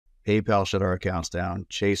PayPal shut our accounts down.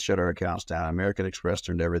 Chase shut our accounts down. American Express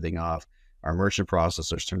turned everything off. Our merchant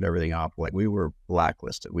processors turned everything off. Like, we were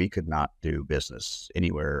blacklisted. We could not do business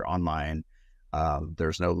anywhere online.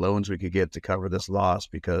 There's no loans we could get to cover this loss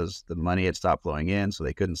because the money had stopped flowing in, so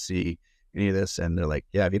they couldn't see any of this. And they're like,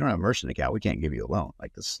 yeah, if you don't have a merchant account, we can't give you a loan.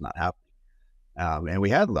 Like, this is not happening. And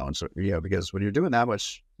we had loans, so, because when you're doing that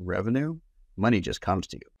much revenue, money just comes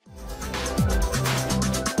to you.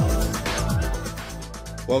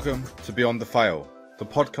 Welcome to Beyond the Fail, the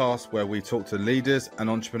podcast where we talk to leaders and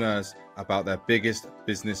entrepreneurs about their biggest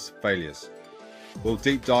business failures. We'll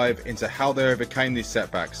deep dive into how they overcame these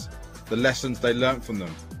setbacks, the lessons they learned from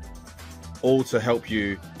them, all to help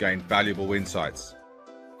you gain valuable insights.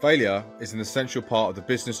 Failure is an essential part of the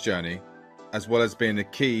business journey, as well as being the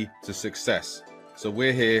key to success. So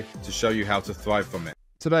we're here to show you how to thrive from it.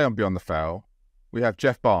 Today on Beyond the Fail, we have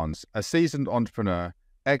Jeff Barnes, a seasoned entrepreneur,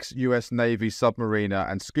 ex-US Navy submariner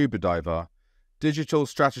and scuba diver, digital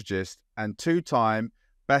strategist, and two-time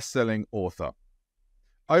best-selling author.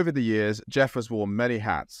 Over the years, Jeff has worn many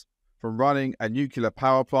hats, from running a nuclear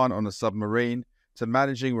power plant on a submarine to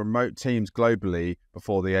managing remote teams globally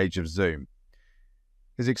before the age of Zoom.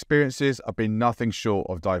 His experiences have been nothing short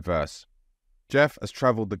of diverse. Jeff has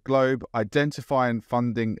traveled the globe identifying and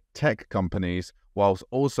funding tech companies whilst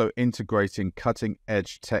also integrating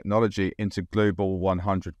cutting-edge technology into Global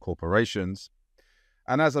 100 corporations.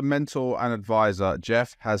 And as a mentor and advisor,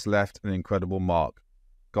 Jeff has left an incredible mark,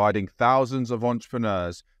 guiding thousands of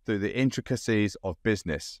entrepreneurs through the intricacies of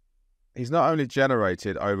business. He's not only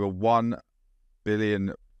generated over $1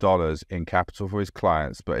 billion in capital for his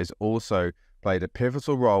clients, but has also played a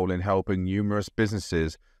pivotal role in helping numerous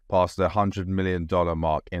businesses past the $100 million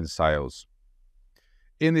mark in sales.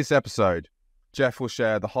 In this episode, Jeff will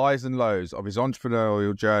share the highs and lows of his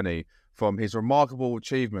entrepreneurial journey, from his remarkable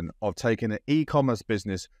achievement of taking an e-commerce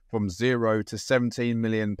business from zero to £17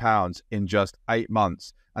 million in just 8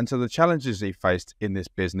 months, and to the challenges he faced in this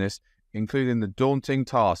business, including the daunting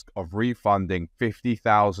task of refunding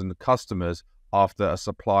 50,000 customers after a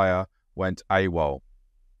supplier went AWOL.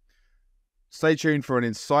 Stay tuned for an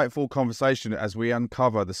insightful conversation as we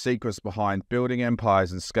uncover the secrets behind building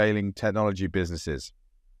empires and scaling technology businesses.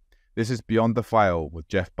 This is Beyond the Fail with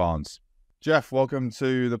Jeff Barnes. Jeff, welcome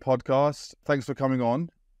to the podcast. Thanks for coming on.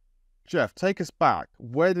 Jeff, take us back.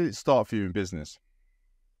 Where did it start for you in business?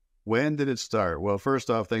 When did it start? Well, first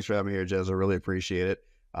off, thanks for having me here, Jez. I really appreciate it.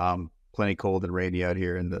 Plenty cold and rainy out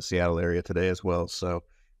here in the Seattle area today as well. So,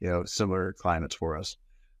 similar climates for us.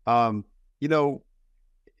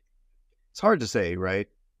 It's hard to say, right?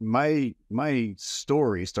 My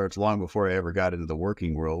story starts long before I ever got into the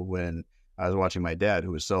working world, when I was watching my dad,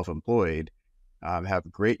 who was self-employed, have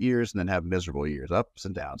great years and then have miserable years, ups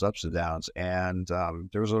and downs. And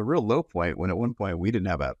there was a real low point when at one point we didn't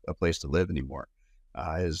have a place to live anymore.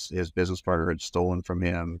 His business partner had stolen from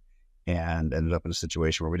him and ended up in a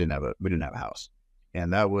situation where we didn't have a house.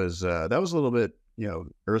 And that was a little bit,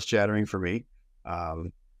 earth shattering for me.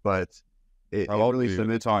 But it really at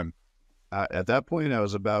the time. At that point, I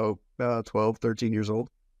was about 12, 13 years old.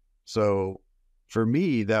 So for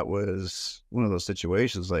me, that was one of those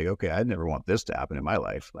situations like, okay, I'd never want this to happen in my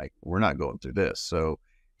life. Like, we're not going through this. So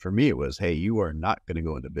for me, it was, hey, you are not going to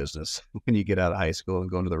go into business when you get out of high school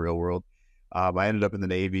and go into the real world. I ended up in the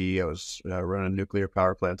Navy. I was running a nuclear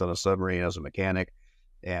power plant on a submarine as a mechanic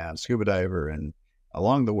and scuba diver. And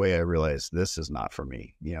along the way, I realized this is not for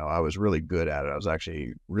me. I was really good at it. I was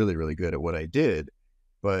actually really, really good at what I did,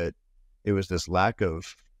 but it was this lack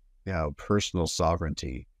of, personal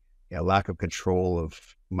sovereignty, lack of control of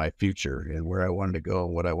my future and where I wanted to go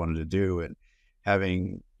and what I wanted to do. And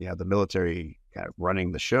having, the military kind of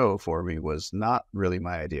running the show for me was not really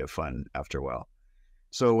my idea of fun after a while.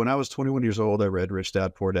 So when I was 21 years old, I read Rich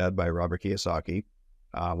Dad, Poor Dad by Robert Kiyosaki.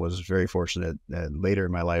 Was very fortunate later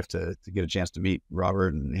in my life to get a chance to meet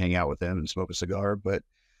Robert and hang out with him and smoke a cigar. But,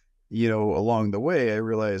 along the way, I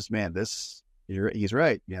realized, man, he's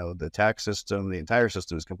right. The tax system, the entire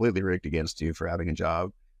system is completely rigged against you for having a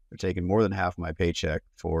job. They're taking more than half my paycheck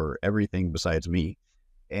for everything besides me.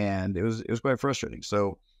 And it was quite frustrating.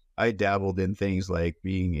 So I dabbled in things like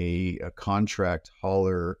being a contract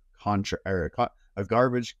hauler, a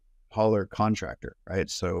garbage hauler contractor, right?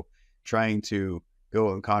 So trying to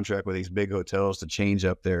go and contract with these big hotels to change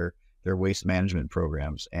up their waste management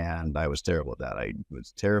programs. And I was terrible at that. I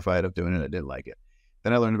was terrified of doing it. I didn't like it.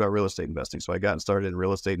 Then I learned about real estate investing. So I got started in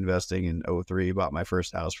real estate investing in 2003, bought my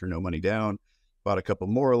first house for no money down, bought a couple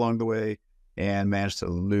more along the way, and managed to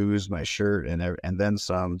lose my shirt and then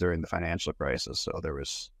some during the financial crisis. So there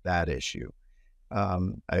was that issue.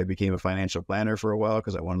 I became a financial planner for a while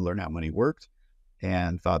because I wanted to learn how money worked.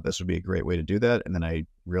 and thought this would be a great way to do that. And then I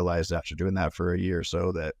realized after doing that for a year or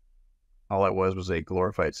so that all I was a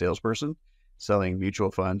glorified salesperson selling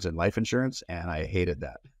mutual funds and life insurance, and I hated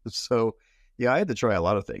that. So, yeah, I had to try a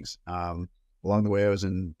lot of things. Along the way, I was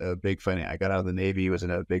in a big I got out of the Navy, was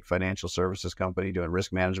in a big financial services company doing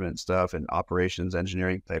risk management stuff and operations,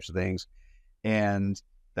 engineering types of things. And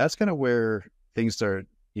that's kind of where things started,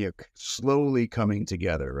 slowly coming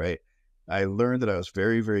together, right? I learned that I was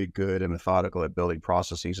very, very good and methodical at building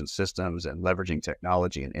processes and systems and leveraging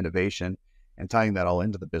technology and innovation and tying that all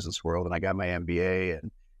into the business world. And I got my MBA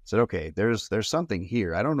and said, okay, there's something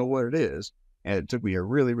here. I don't know what it is. And it took me a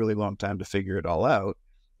really, really long time to figure it all out.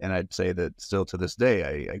 And I'd say that still to this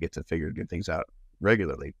day, I get to figure good things out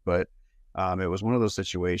regularly. But it was one of those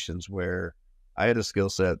situations where I had a skill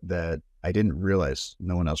set that I didn't realize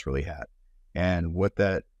no one else really had. And what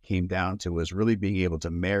that came down to was really being able to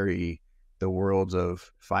marry the worlds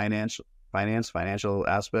of financial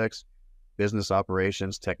aspects, business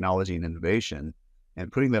operations, technology, and innovation,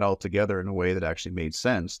 and putting that all together in a way that actually made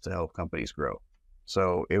sense to help companies grow.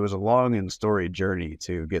 So it was a long and storied journey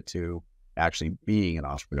to get to actually being an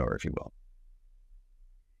entrepreneur, if you will.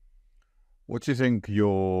 What do you think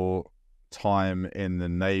your time in the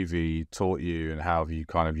Navy taught you, and how have you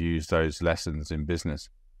kind of used those lessons in business?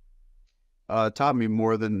 Taught me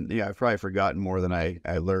more than, I've probably forgotten more than I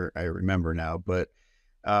learned, I remember now. But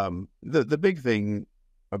the big thing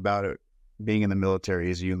about it being in the military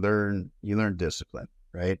is you learn discipline,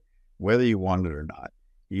 right? Whether you want it or not,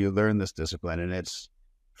 you learn this discipline, and it's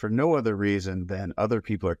for no other reason than other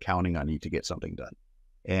people are counting on you to get something done.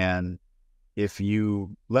 And if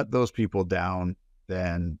you let those people down,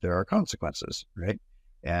 then there are consequences, right?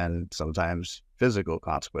 And sometimes physical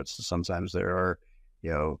consequences. Sometimes there are,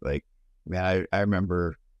 man, I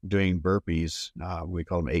remember doing burpees. We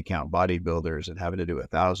call them 8-count bodybuilders, and having to do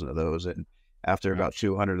 1,000 of those. And after about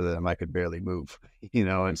 200 of them, I could barely move,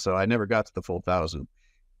 and so I never got to the full 1,000.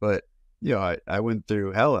 But, I went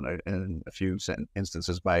through hell in a few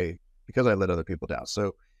instances because I let other people down.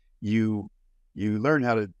 So you learn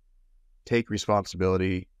how to take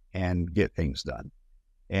responsibility and get things done.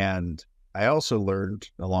 And I also learned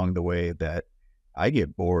along the way that I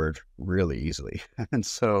get bored really easily. And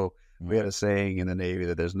so we had a saying in the Navy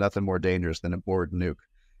that there's nothing more dangerous than a bored nuke.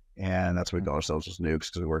 And that's what we call ourselves as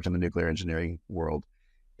nukes, because we worked in the nuclear engineering world.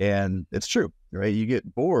 And it's true, right? You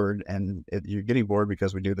get bored, and you're getting bored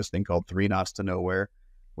because we do this thing called 3 knots to nowhere,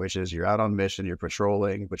 which is you're out on mission, you're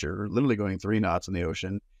patrolling, but you're literally going 3 knots in the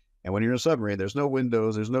ocean. And when you're in a submarine, there's no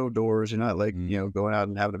windows, there's no doors. You're not like, going out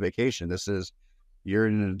and having a vacation. You're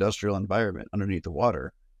in an industrial environment underneath the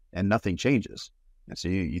water, and nothing changes. And so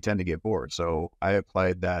you tend to get bored. So I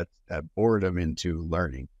applied that boredom into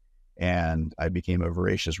learning, and I became a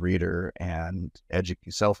voracious reader and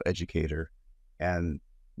self-educator. And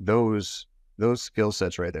those skill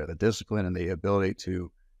sets right there, the discipline and the ability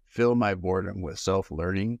to fill my boredom with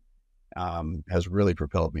self-learning, has really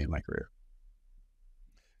propelled me in my career.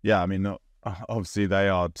 Yeah, I mean, obviously they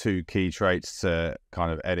are two key traits to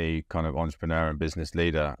kind of any kind of entrepreneur and business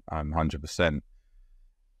leader, 100%.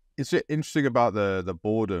 It's interesting about the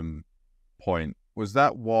boredom point. Was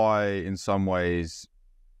that why, in some ways,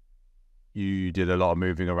 you did a lot of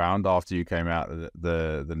moving around after you came out of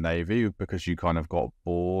the Navy, because you kind of got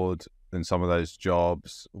bored in some of those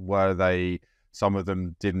jobs? Some of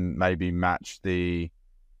them didn't maybe match the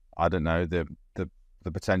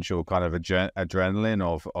potential kind of adrenaline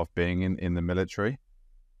of being in the military?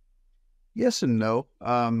 Yes and no.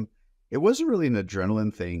 It wasn't really an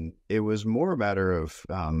adrenaline thing. It was more a matter of,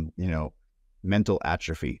 mental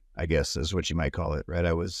atrophy, I guess is what you might call it, right?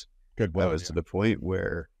 I was to the point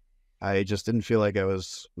where I just didn't feel like I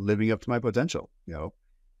was living up to my potential.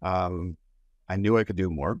 I knew I could do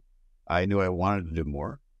more. I knew I wanted to do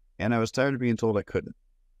more, and I was tired of being told I couldn't.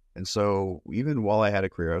 And so even while I had a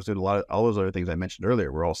career, I was doing all those other things I mentioned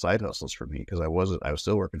earlier were all side hustles for me, because I was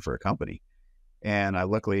still working for a company. And I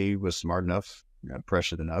luckily was smart enough,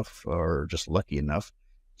 prescient enough, or just lucky enough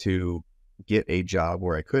to get a job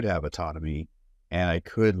where I could have autonomy and I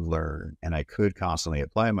could learn and I could constantly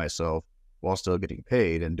apply myself while still getting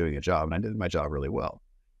paid and doing a job. And I did my job really well.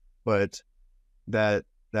 But that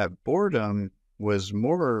boredom was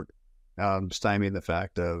more stymieing the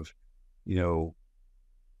fact of,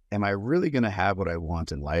 am I really going to have what I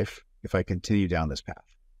want in life if I continue down this path?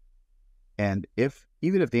 And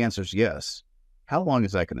even if the answer is yes, how long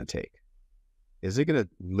is that going to take? Is it going to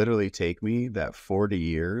literally take me that 40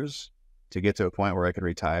 years to get to a point where I can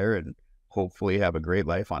retire and hopefully have a great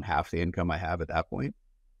life on half the income I have at that point?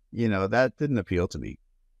 That didn't appeal to me.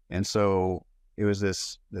 And so it was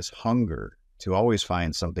this hunger to always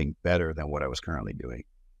find something better than what I was currently doing,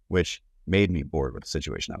 which made me bored with the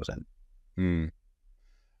situation I was in.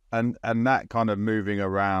 And that kind of moving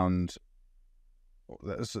around,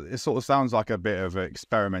 it sort of sounds like a bit of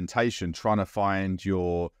experimentation, trying to find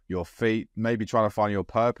your feet, maybe trying to find your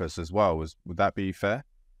purpose as well. Would that be fair?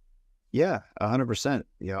 Yeah, 100%.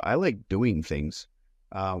 I like doing things.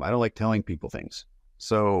 I don't like telling people things.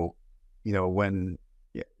 So,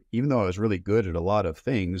 even though I was really good at a lot of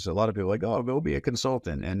things, a lot of people are like, oh, go be a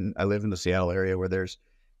consultant. And I live in the Seattle area where there's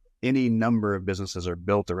any number of businesses are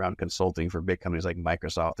built around consulting for big companies like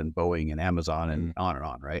Microsoft and Boeing and Amazon and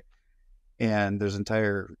on, right? And there's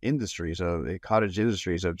entire industries cottage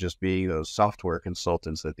industries of just being those software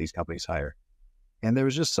consultants that these companies hire. And there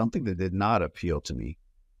was just something that did not appeal to me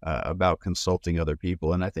about consulting other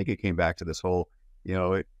people. And I think it came back to this whole,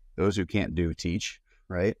 those who can't do, teach,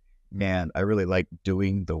 right? And I really like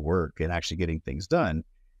doing the work and actually getting things done.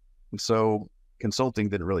 And so consulting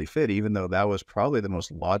didn't really fit, even though that was probably the most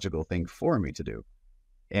logical thing for me to do.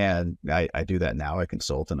 And I do that now. I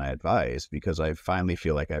consult and I advise because I finally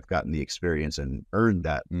feel like I've gotten the experience and earned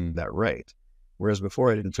that right. Whereas before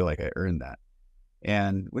I didn't feel like I earned that.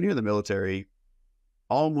 And when you're in the military,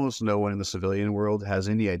 almost no one in the civilian world has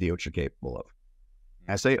any idea what you're capable of.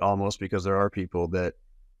 I say almost because there are people that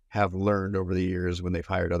have learned over the years when they've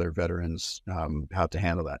hired other veterans how to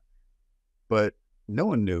handle that. But no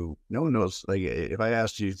one knows. Like if I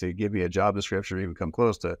asked you to give me a job description or even come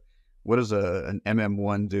close to what does an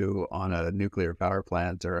MM1 do on a nuclear power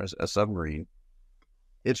plant or a submarine,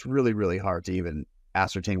 it's really, really hard to even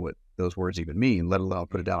ascertain what those words even mean, let alone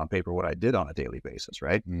put it down on paper what I did on a daily basis,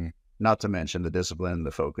 right? Not to mention the discipline and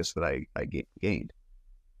the focus that I gained.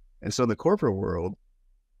 And so in the corporate world,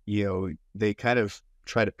 they kind of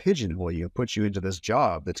try to pigeonhole you, put you into this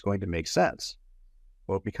job that's going to make sense.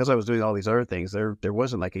 Well, because I was doing all these other things, there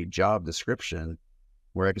wasn't like a job description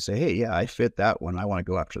where I could say, hey, yeah, I fit that one. I want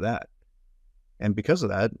to go after that. And because of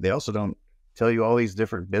that, they also don't tell you all these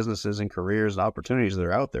different businesses and careers and opportunities that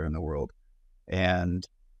are out there in the world. And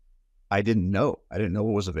I didn't know what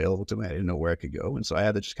was available to me. I didn't know where I could go. And so I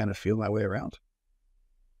had to just kind of feel my way around.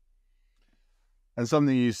 And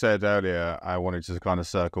something you said earlier, I wanted to kind of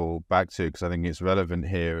circle back to, because I think it's relevant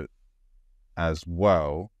here as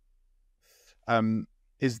well,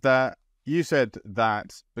 is that you said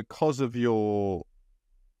that because of your,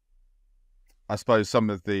 I suppose, some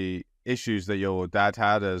of the issues that your dad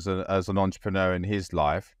had as an entrepreneur in his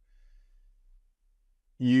life,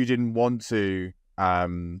 you didn't want to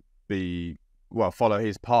follow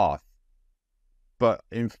his path, but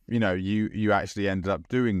you actually ended up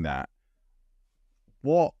doing that.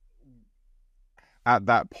 What at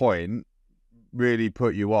that point really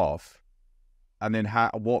put you off, and then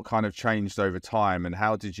what kind of changed over time, and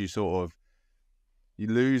how did you you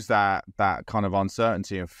lose that kind of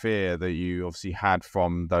uncertainty and fear that you obviously had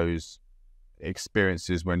from those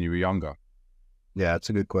experiences when you were younger? Yeah, it's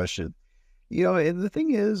a good question. And the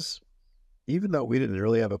thing is, even though we didn't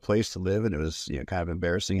really have a place to live, and it was kind of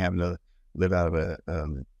embarrassing having to live out of a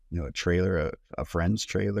trailer, a friend's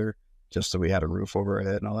trailer, just so we had a roof over our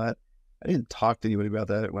head and all that. I didn't talk to anybody about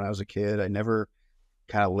that when I was a kid. I never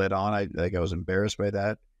kind of let on. I was embarrassed by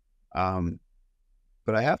that.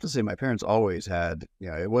 But I have to say my parents always had,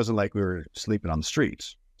 it wasn't like we were sleeping on the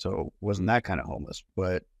streets. So it wasn't that kind of homeless,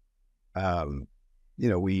 but,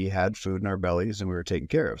 we had food in our bellies and we were taken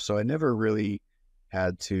care of. So I never really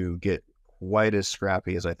had to get quite as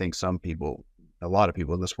scrappy as I think a lot of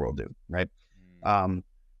people in this world do. Right.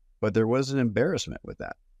 But there was an embarrassment with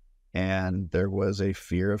that. And there was a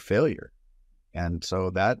fear of failure. And so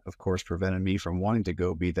that, of course, prevented me from wanting to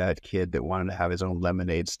go be that kid that wanted to have his own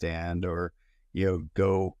lemonade stand or,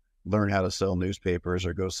 go learn how to sell newspapers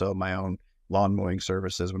or go sell my own lawn mowing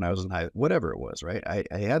services when I was in whatever it was, right? I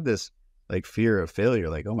had this like fear of failure,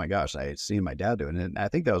 like, oh my gosh, I had seen my dad do it. And I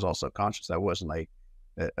think that was all subconscious. That wasn't like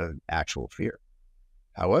an actual fear.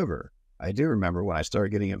 However, I do remember when I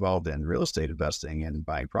started getting involved in real estate investing and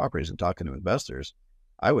buying properties and talking to investors,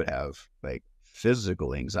 I would have like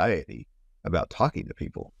physical anxiety about talking to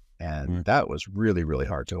people. And that was really, really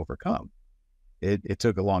hard to overcome. It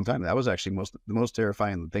took a long time. That was actually the most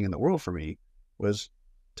terrifying thing in the world for me, was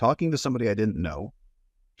talking to somebody I didn't know,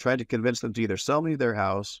 trying to convince them to either sell me their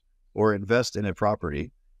house or invest in a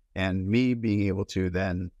property, and me being able to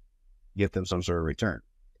then get them some sort of return.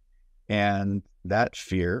 And that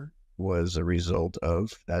fear was a result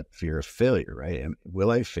of that fear of failure, right? And will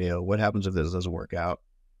I fail? What happens if this doesn't work out?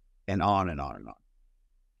 And on and on and on.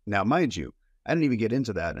 Now, mind you, I didn't even get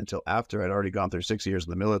into that until after I'd already gone through 6 years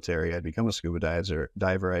in the military. I'd become a scuba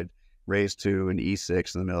diver. I'd raised to an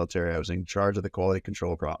E6 in the military. I was in charge of the quality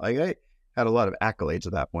control. had a lot of accolades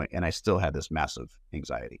at that point, and I still had this massive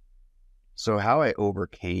anxiety. So how I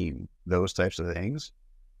overcame those types of things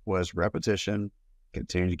was repetition,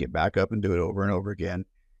 continue to get back up and do it over and over again.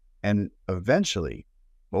 And eventually,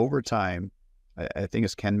 over time, I think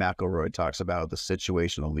as Ken McElroy talks about the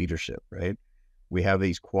situational leadership, right? We have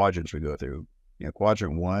these quadrants we go through.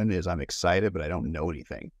 Quadrant 1 is I'm excited, but I don't know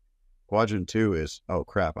anything. Quadrant 2 is, oh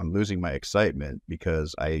crap, I'm losing my excitement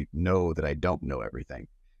because I know that I don't know everything.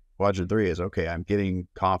 Quadrant 3 is, okay, I'm getting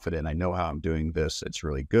confident. I know how I'm doing this. It's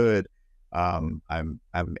really good. I'm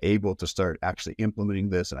able to start actually implementing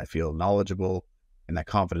this, and I feel knowledgeable, and that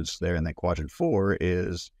confidence there. And then quadrant 4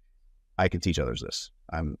 is I can teach others this.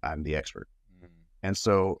 I'm the expert. And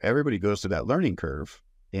so everybody goes through that learning curve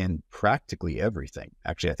in practically everything.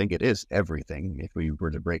 Actually, I think it is everything if we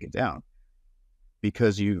were to break it down,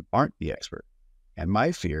 because you aren't the expert. And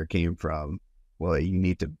my fear came from, well, you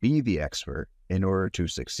need to be the expert in order to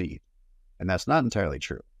succeed. And that's not entirely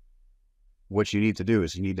true. What you need to do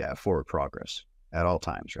is you need to have forward progress at all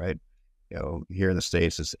times, right? Here in the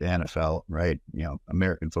States, it's the NFL, right?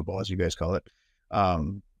 American football, as you guys call it.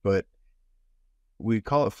 But we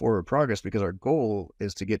call it forward progress because our goal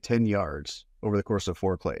is to get 10 yards over the course of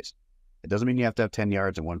 4 plays. It doesn't mean you have to have 10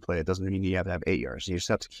 yards in one play. It doesn't mean you have to have 8 yards. You just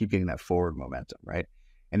have to keep getting that forward momentum, right?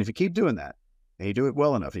 And if you keep doing that, and you do it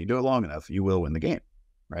well enough, and you do it long enough, you will win the game,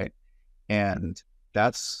 right? And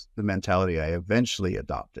that's the mentality I eventually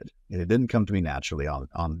adopted. And it didn't come to me naturally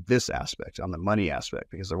on this aspect, on the money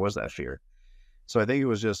aspect, because there was that fear. So I think it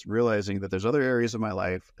was just realizing that there's other areas of my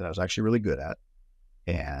life that I was actually really good at,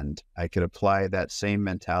 and I could apply that same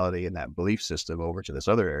mentality and that belief system over to this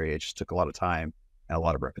other area. It just took a lot of time and a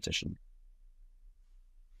lot of repetition.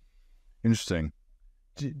 Interesting.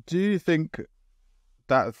 Do you think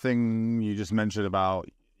that thing you just mentioned about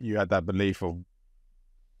you had that belief of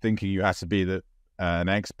thinking you had to be an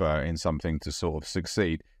expert in something to sort of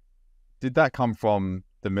succeed, did that come from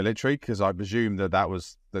the military? Because I presume that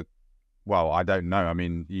was well, I don't know. I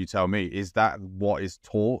mean, you tell me. Is that what is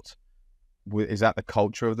taught? Is that the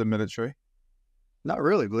culture of the military? Not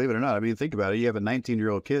really, believe it or not. I mean, think about it. You have a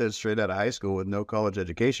 19-year-old kid straight out of high school with no college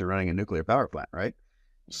education running a nuclear power plant, right?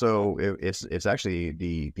 So it's actually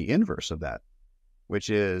the inverse of that, which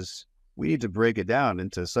is we need to break it down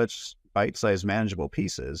into such bite-sized, manageable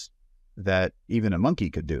pieces that even a monkey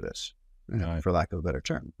could do this, for lack of a better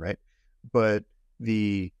term, right? But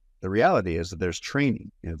the reality is that there's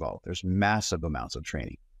training involved. There's massive amounts of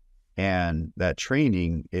training. And that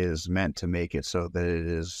training is meant to make it so that it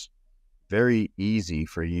is very easy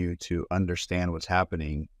for you to understand what's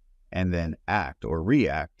happening and then act or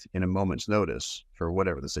react in a moment's notice for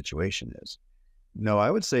whatever the situation is. No, I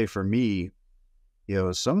would say for me,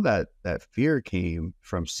 some of that fear came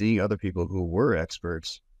from seeing other people who were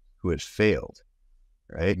experts who had failed,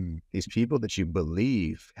 right? These people that you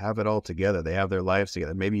believe have it all together. They have their lives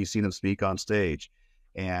together. Maybe you've seen them speak on stage,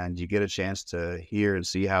 and you get a chance to hear and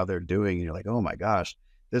see how they're doing. And you're like, oh my gosh,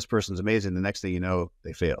 this person's amazing. The next thing you know,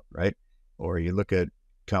 they failed, right? Or you look at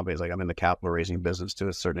companies, like I'm in the capital raising business to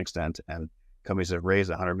a certain extent, and companies that have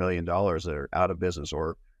raised $100 million that are out of business,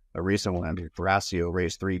 or a recent one, Verasio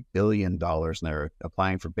raised $3 billion and they're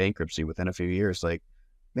applying for bankruptcy within a few years. Like,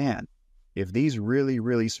 man, if these really,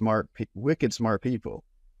 really smart, wicked smart people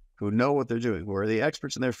who know what they're doing, who are the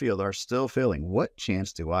experts in their field, are still failing, what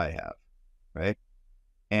chance do I have, right?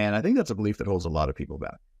 And I think that's a belief that holds a lot of people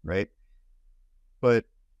back, right? But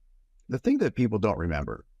the thing that people don't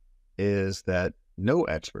remember is that no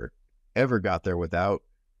expert ever got there without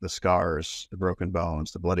the scars, the broken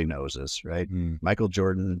bones, the bloody noses, right? Michael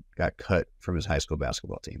Jordan got cut from his high school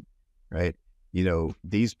basketball team, right?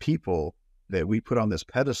 These people that we put on this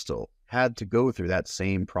pedestal had to go through that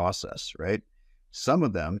same process, right? Some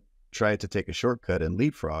of them tried to take a shortcut and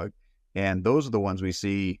leapfrog, and those are the ones we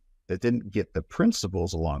see that didn't get the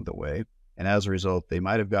principles along the way. And as a result, they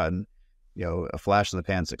might have gotten, a flash in the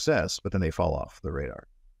pan success, but then they fall off the radar.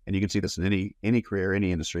 And you can see this in any career,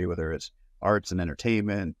 any industry, whether it's arts and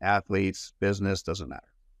entertainment, athletes, business, doesn't matter.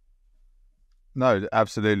 No,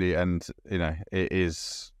 absolutely. And, it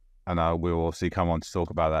is, and we'll obviously come on to talk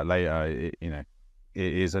about that later. It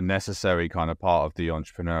is a necessary kind of part of the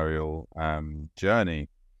entrepreneurial journey.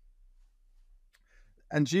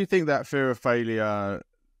 And do you think that fear of failure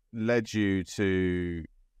led you to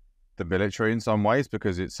the military in some ways?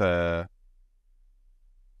 Because it's a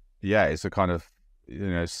kind of,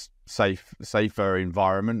 safer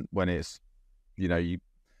environment when it's, can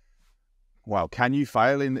you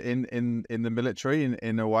fail in the military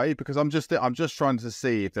in a way? Because I'm just trying to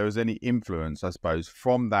see if there was any influence, I suppose,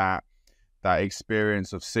 from that that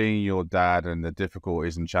experience of seeing your dad and the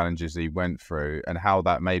difficulties and challenges he went through, and how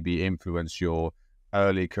that maybe influenced your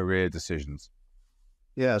early career decisions?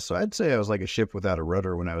 Yeah, so I'd say I was like a ship without a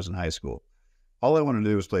rudder when I was in high school. All I wanted to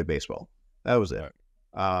do was play baseball. That was it.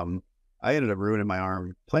 Um, I ended up ruining my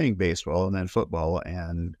arm playing baseball and then football,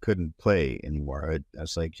 and couldn't play anymore. I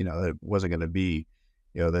was like, it wasn't going to be,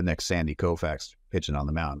 the next Sandy Koufax pitching on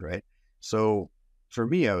the mound, right? So for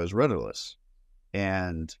me, I was rudderless.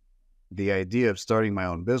 And the idea of starting my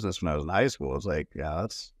own business when I was in high school was like, yeah,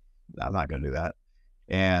 I'm not going to do that.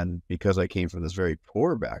 And because I came from this very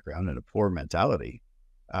poor background and a poor mentality,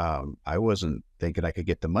 I wasn't thinking I could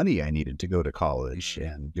get the money I needed to go to college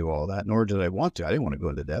and do all that, nor did I want to. I didn't want to go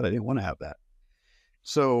into debt. I didn't want to have that.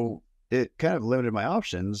 So it kind of limited my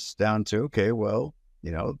options down to, okay, well,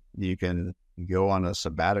 you can go on a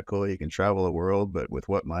sabbatical, you can travel the world, but with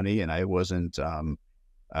what money? And I wasn't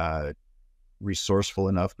resourceful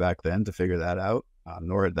enough back then to figure that out,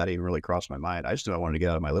 nor had that even really crossed my mind. I just knew I wanted to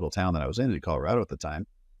get out of my little town that I was in Colorado at the time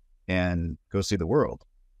and go see the world.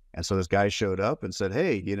 And so this guy showed up and said,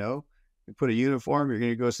 hey, you put a uniform, you're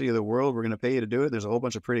going to go see the world. We're going to pay you to do it. There's a whole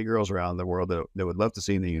bunch of pretty girls around the world that would love to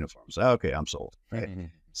see in the uniforms. Okay, I'm sold. Right. Mm-hmm.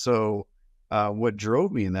 So what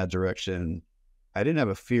drove me in that direction, I didn't have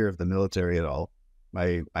a fear of the military at all.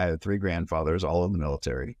 I had 3 grandfathers, all in the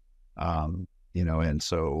military, and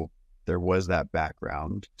so there was that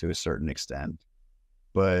background to a certain extent.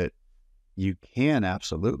 But you can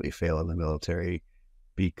absolutely fail in the military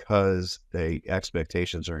because the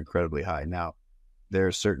expectations are incredibly high. Now, there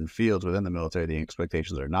are certain fields within the military, the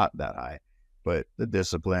expectations are not that high, but the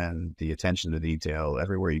discipline, the attention to detail,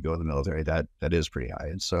 everywhere you go in the military, that is pretty high.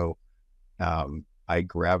 And so I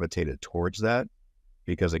gravitated towards that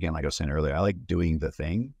because, again, like I was saying earlier, I like doing the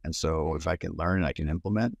thing. And so if I can learn and I can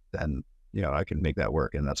implement, then, I can make that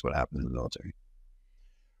work. And that's what happened in the military.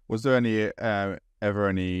 Was there ever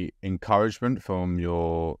any encouragement from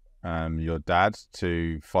your dad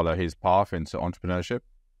to follow his path into entrepreneurship?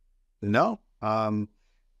 No.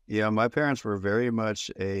 My parents were very much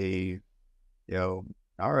all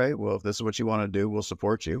right, well, if this is what you want to do, we'll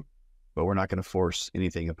support you, but we're not going to force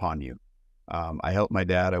anything upon you. I helped my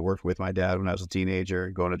dad. I worked with my dad when I was a teenager,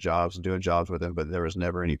 going to jobs and doing jobs with him, but there was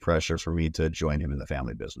never any pressure for me to join him in the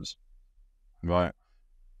family business. Right.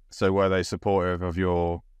 So were they supportive of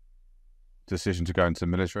your decision to go into the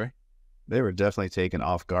military? They were definitely taken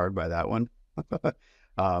off guard by that one.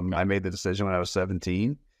 I made the decision when I was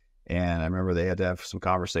 17, and I remember they had to have some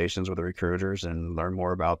conversations with the recruiters and learn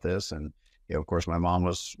more about this. And, of course, my mom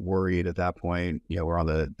was worried at that point. We're on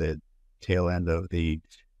the tail end of the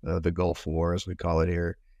Gulf War, as we call it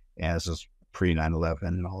here. And this is pre 9/11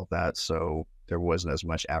 and all of that. So there wasn't as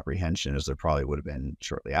much apprehension as there probably would have been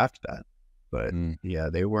shortly after that. But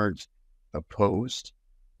they weren't opposed,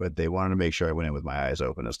 but they wanted to make sure I went in with my eyes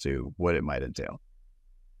open as to what it might entail.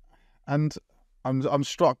 And I'm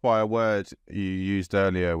struck by a word you used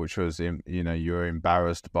earlier, which was, you were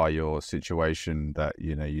embarrassed by your situation that,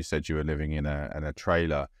 you said you were living in a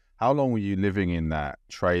trailer. How long were you living in that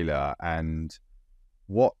trailer, and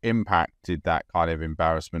what impact did that kind of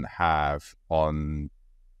embarrassment have on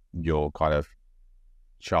your kind of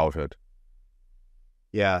childhood?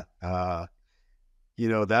 Yeah.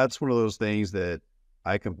 That's one of those things that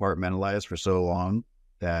I compartmentalized for so long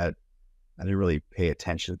that I didn't really pay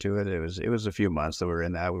attention to it. It was a few months that we were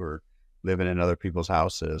in that. We were living in other people's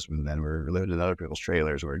houses, and then we were living in other people's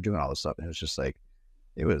trailers. We were doing all this stuff, and it was just like,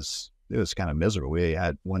 it was kind of miserable. We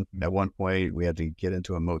had at one point we had to get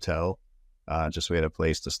into a motel, just so we had a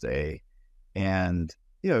place to stay. And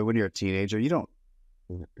when you're a teenager,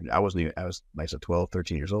 I was like I said, 12,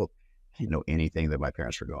 13 years old. I didn't know anything that my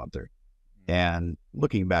parents were going through. And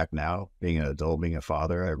looking back now, being an adult, being a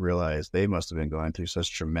father, I realized they must have been going through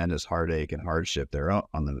such tremendous heartache and hardship their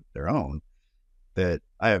own that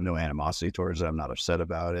I have no animosity towards it. I'm not upset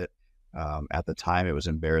about it. At the time, it was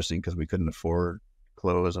embarrassing because we couldn't afford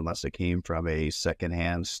clothes unless it came from a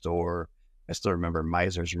secondhand store. I still remember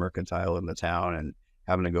Miser's Mercantile in the town and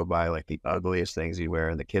having to go buy like the ugliest things you wear,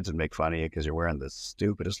 and the kids would make fun of you because you're wearing the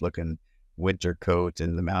stupidest looking winter coat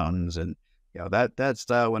in the mountains. And that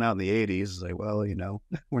style went out in the 80s. It's like, well,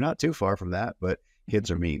 we're not too far from that, but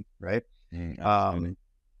kids are mean, right?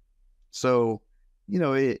 So,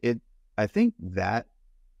 I think that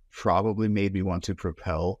probably made me want to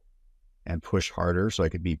propel and push harder so I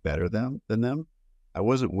could be better than them. I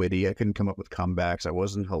wasn't witty. I couldn't come up with comebacks. I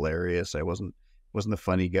wasn't hilarious. I wasn't the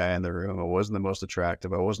funny guy in the room. I wasn't the most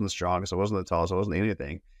attractive. I wasn't the strongest. I wasn't the tallest. I wasn't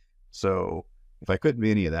anything. So if I couldn't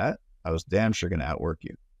be any of that, I was damn sure going to outwork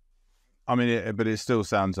you. I mean, but it still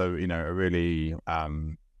sounds a really,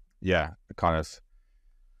 kind of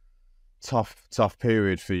tough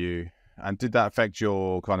period for you. And did that affect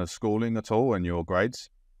your kind of schooling at all and your grades?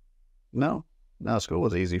 No, school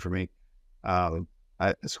was easy for me.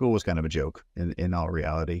 School was kind of a joke in all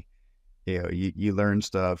reality. You learn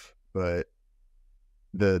stuff, but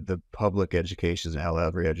the public education,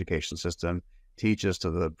 every education system teaches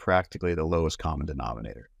to practically the lowest common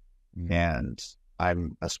denominator. And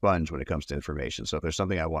I'm a sponge when it comes to information. So if there's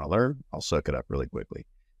something I want to learn, I'll soak it up really quickly.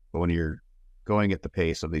 But when you're going at the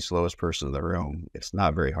pace of the slowest person in the room, it's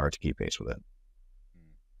not very hard to keep pace with it.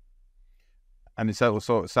 And it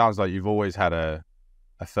sounds like you've always had a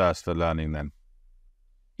thirst for learning then.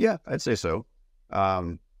 Yeah, I'd say so.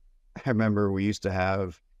 I remember we used to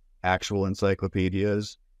have actual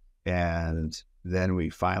encyclopedias, and then we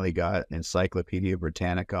finally got Encyclopedia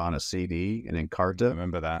Britannica on a CD and Encarta. I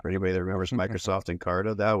remember that. For anybody that remembers Microsoft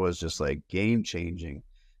Encarta, that was just like game changing.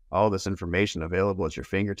 All this information available at your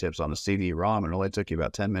fingertips on a CD-ROM, and it only took you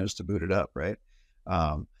about 10 minutes to boot it up, right?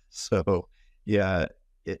 So yeah,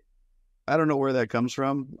 I don't know where that comes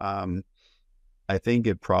from. I think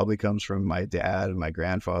it probably comes from my dad and my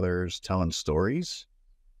grandfathers telling stories.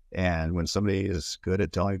 And when somebody is good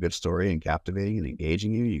at telling a good story and captivating and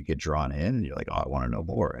engaging you, you get drawn in and you're like, oh, I want to know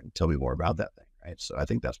more and tell me more about that thing, right? So I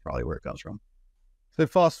think that's probably where it comes from. So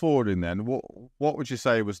fast forwarding then, what would you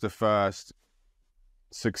say was the first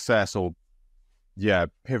success or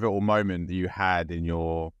pivotal moment that you had in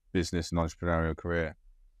your business and entrepreneurial career?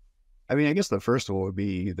 I mean, I guess the first one would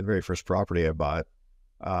be the very first property I bought.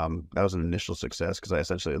 That was an initial success because I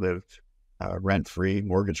essentially lived rent-free,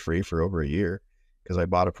 mortgage-free for over a year because I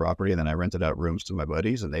bought a property and then I rented out rooms to my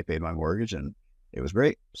buddies and they paid my mortgage and it was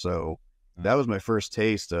great. So that was my first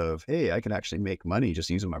taste of, hey, I can actually make money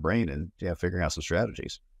just using my brain and figuring out some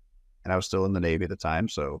strategies. And I was still in the Navy at the time,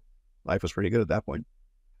 so life was pretty good at that point.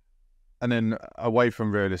 And then away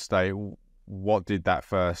from real estate, what did that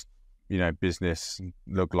first, business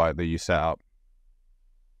look like that you set up?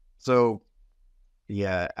 So,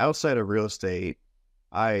 outside of real estate,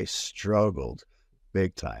 I struggled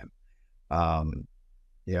big time.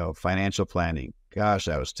 Financial planning. Gosh,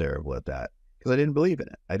 I was terrible at that because I didn't believe in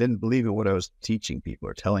it. I didn't believe in what I was teaching people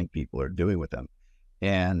or telling people or doing with them.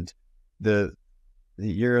 And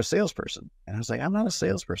you're a salesperson. And I was like, I'm not a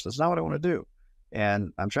salesperson. That's not what I want to do.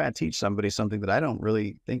 And I'm trying to teach somebody something that I don't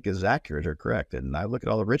really think is accurate or correct. And I look at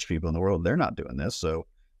all the rich people in the world, they're not doing this. So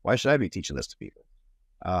why should I be teaching this to people?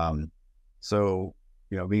 So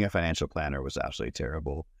being a financial planner was absolutely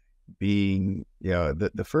terrible. Being,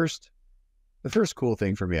 the first cool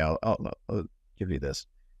thing for me, I'll give you this.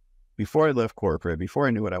 Before I left corporate, before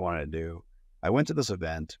I knew what I wanted to do, I went to this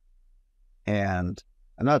event, and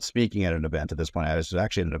I'm not speaking at an event at this point. I was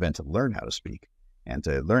actually at an event to learn how to speak and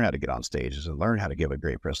to learn how to get on stages and learn how to give a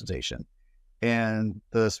great presentation. And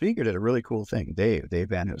the speaker did a really cool thing. Dave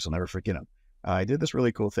Van Hoos, I'll never forget him. I did this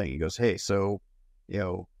really cool thing. He goes, hey, so,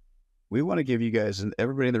 we want to give you guys, and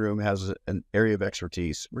everybody in the room has an area of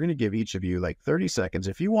expertise. We're going to give each of you like 30 seconds,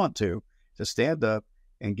 if you want to stand up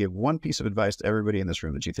and give one piece of advice to everybody in this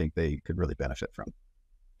room that you think they could really benefit from.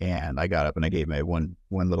 And I got up and I gave my one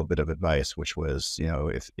little bit of advice, which was,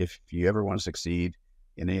 if you ever want to succeed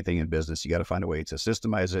in anything in business, you got to find a way to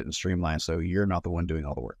systemize it and streamline so you're not the one doing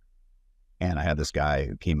all the work. And I had this guy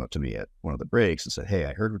who came up to me at one of the breaks and said, hey,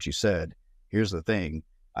 I heard what you said. Here's the thing.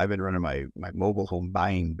 I've been running my mobile home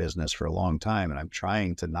buying business for a long time, and I'm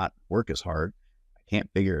trying to not work as hard. I can't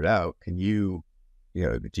figure it out. Can you,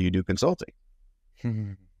 do you do consulting?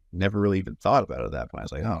 Never really even thought about it at that point. I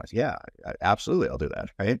was like, oh, yeah, absolutely, I'll do that,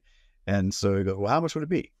 right? And so he goes, well, how much would it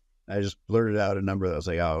be? I just blurted out a number that was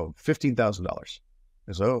like, oh, $15,000.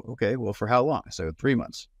 I said, oh, okay, well, for how long? I said, 3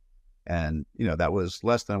 months. And, that was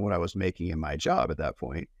less than what I was making in my job at that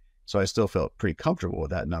point. So I still felt pretty comfortable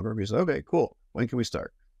with that number. He said, okay, cool. When can we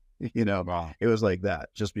start? Wow. It was like that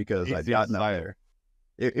just because I'd gotten up there.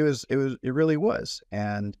 It really was.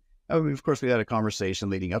 And I mean, of course we had a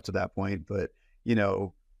conversation leading up to that point, but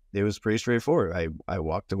it was pretty straightforward. I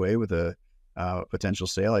walked away with a potential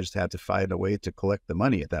sale. I just had to find a way to collect the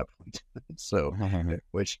money at that point. So,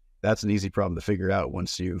 which that's an easy problem to figure out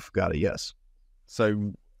once you've got a yes.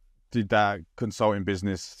 So did that consulting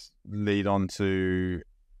business lead on to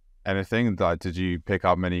anything? Did you pick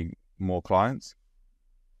up many more clients?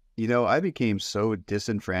 I became so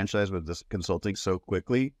disenfranchised with this consulting so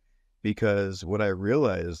quickly because what I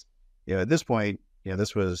realized, at this point,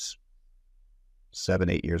 this was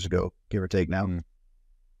 7-8 years ago, give or take now.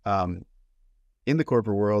 In the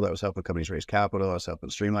corporate world, I was helping companies raise capital. I was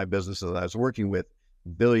helping streamline businesses. I was working with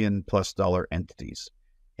 $1 billion+ entities.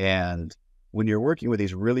 And when you're working with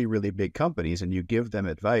these really, really big companies and you give them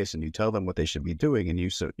advice and you tell them what they should be doing and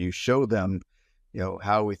you show them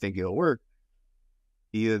how we think it'll work,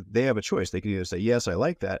 either they have a choice. They can either say, yes, I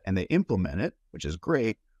like that, and they implement it, which is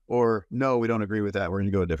great, or no, we don't agree with that. We're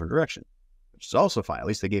going to go a different direction, which is also fine. At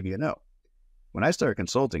least they gave you a no. When I started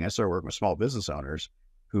consulting, I started working with small business owners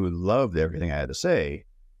who loved everything I had to say.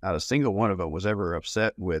 Not a single one of them was ever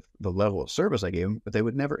upset with the level of service I gave them, but they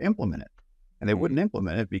would never implement it. And they wouldn't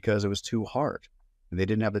implement it because it was too hard. And they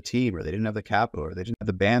didn't have the team, or they didn't have the capital, or they didn't have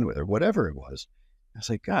the bandwidth, or whatever it was. I was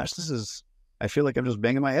like, gosh, I feel like I'm just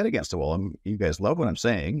banging my head against the wall. You guys love what I'm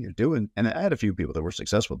saying. You're doing, and I had a few people that were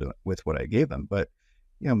successful doing with what I gave them, but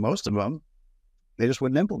most of them, they just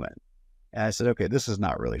wouldn't implement. And I said, okay, this is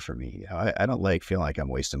not really for me. I don't like feeling like I'm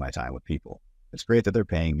wasting my time with people. It's great that they're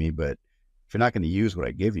paying me, but if you're not going to use what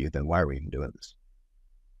I give you, then why are we even doing this?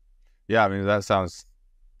 Yeah, I mean, that sounds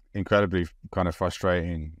incredibly kind of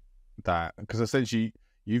frustrating, that because essentially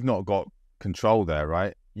you've not got control there,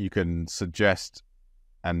 right? You can suggest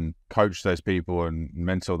and coach those people and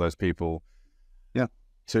mentor those people,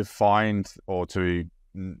 to find, or to,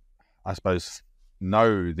 I suppose,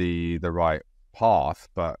 know the right path,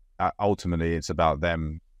 but ultimately it's about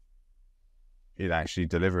them actually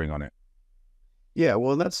delivering on it. Yeah,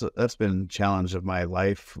 well, that's been a challenge of my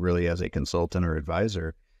life, really, as a consultant or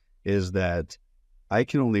advisor, is that I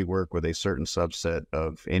can only work with a certain subset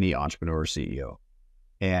of any entrepreneur or CEO.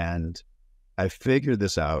 And I figured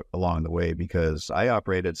this out along the way because I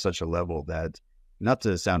operate at such a level that, not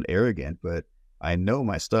to sound arrogant, but I know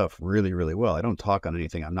my stuff really, really well. I don't talk on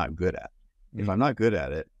anything I'm not good at. If I'm not good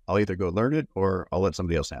at it, I'll either go learn it or I'll let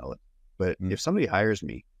somebody else handle it. But if somebody hires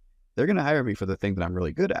me, they're going to hire me for the thing that I'm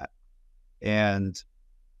really good at. And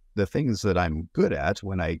the things that I'm good at,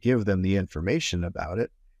 when I give them the information about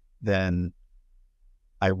it, then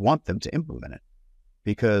I want them to implement it.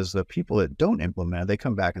 Because the people that don't implement it, they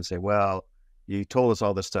come back and say, well, you told us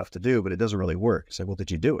all this stuff to do, but it doesn't really work. I say, well,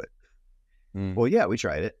 did you do it? Well, yeah, we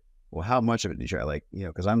tried it. Well, how much of it did you try? Like,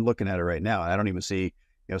 because I'm looking at it right now and I don't even see,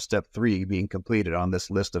 step 3 being completed on this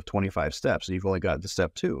list of 25 steps. So you've only got to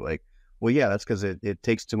step 2. Like, well, yeah, that's because it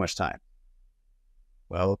takes too much time.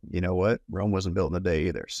 Well, you know what? Rome wasn't built in a day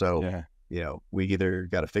either. So, we either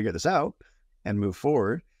got to figure this out and move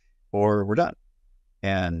forward, or we're done.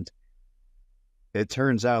 And it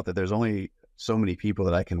turns out that there's only so many people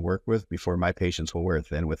that I can work with before my patience will wear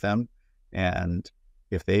thin with them. And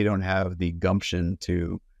if they don't have the gumption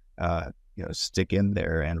to, stick in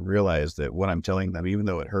there and realize that what I'm telling them, even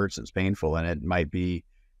though it hurts, it's painful, and it might be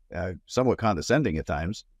somewhat condescending at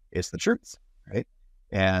times, it's the truth, right?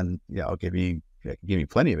 And I'll give you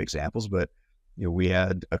plenty of examples, but we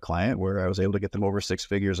had a client where I was able to get them over 6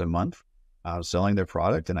 figures a month selling their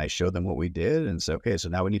product, and I showed them what we did and said, okay, so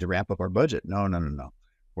now we need to ramp up our budget. No.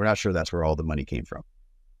 We're not sure that's where all the money came from.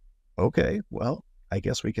 Okay, well, I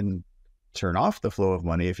guess we can turn off the flow of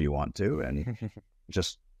money if you want to and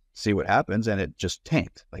just see what happens. And it just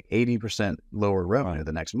tanked, like 80% lower revenue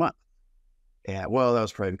the next month. And well, that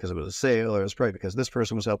was probably because it was a sale, or it was probably because this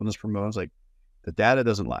person was helping us promote. I was like, the data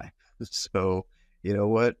doesn't lie. So you know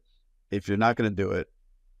what? If you're not going to do it,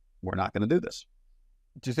 we're not going to do this.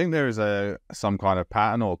 Do you think there is some kind of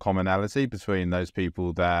pattern or commonality between those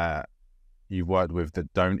people that you've worked with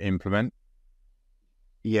that don't implement?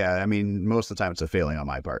 Yeah, I mean, most of the time it's a failing on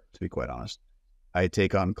my part, to be quite honest. I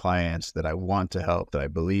take on clients that I want to help, that I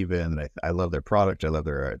believe in, that I love their product, I love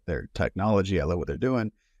their technology, I love what they're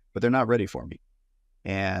doing, but they're not ready for me.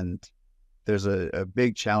 And there's a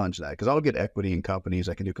big challenge in that, because I'll get equity in companies.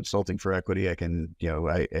 I can do consulting for equity. I can,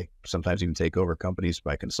 I sometimes even take over companies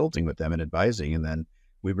by consulting with them and advising, and then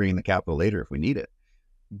we bring in the capital later if we need it.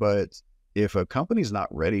 But if a company's not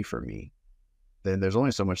ready for me, then there's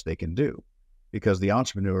only so much they can do, because the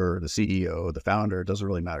entrepreneur, the CEO, the founder, it doesn't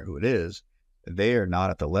really matter who it is, they are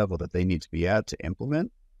not at the level that they need to be at to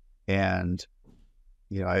implement. And,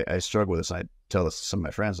 I struggle with this. I tell this to some of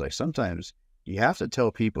my friends, like, sometimes you have to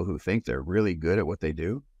tell people who think they're really good at what they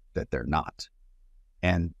do that they're not.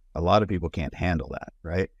 And a lot of people can't handle that,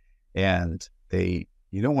 right? And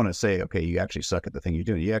you don't want to say, okay, you actually suck at the thing you're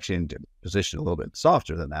doing. You actually need to position a little bit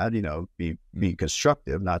softer than that, be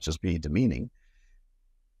constructive, not just be demeaning.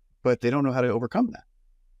 But they don't know how to overcome that,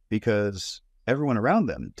 because everyone around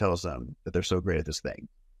them tells them that they're so great at this thing.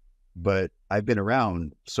 But I've been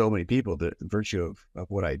around so many people, that in virtue of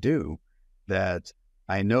what I do, that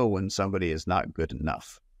I know when somebody is not good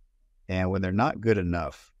enough. And when they're not good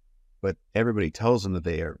enough, but everybody tells them that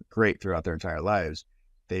they are great throughout their entire lives,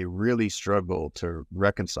 they really struggle to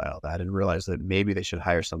reconcile that and realize that maybe they should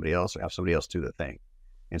hire somebody else or have somebody else do the thing.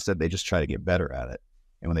 Instead, they just try to get better at it.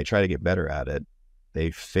 And when they try to get better at it,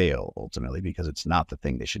 they fail ultimately, because it's not the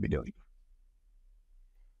thing they should be doing.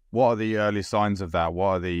 What are the early signs of that?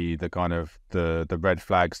 What are the kind of the red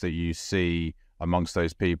flags that you see amongst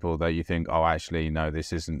those people that you think, oh, actually, no,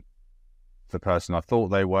 this isn't the person I thought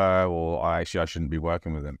they were, or I shouldn't be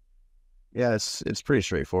working with them? Yeah, it's pretty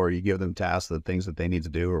straightforward. You give them tasks, the things that they need to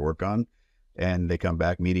do or work on, and they come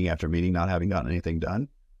back meeting after meeting, not having gotten anything done,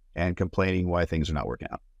 and complaining why things are not working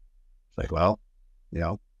out. It's like, well,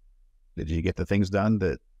 did you get the things done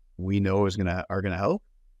that we know are gonna help?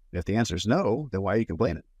 And if the answer is no, then why are you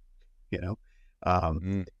complaining? On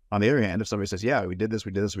the other hand, if somebody says, yeah, we did this,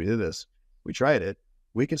 we tried it,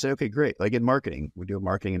 we can say, okay, great. Like in marketing, we do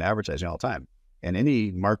marketing and advertising all the time. And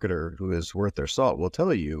any marketer who is worth their salt will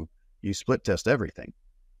tell you, you split test everything.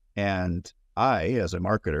 And I, as a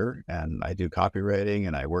marketer, and I do copywriting,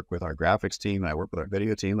 and I work with our graphics team, and I work with our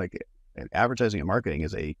video team, like advertising and marketing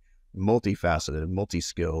is a multifaceted,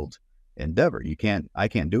 multi-skilled endeavor. I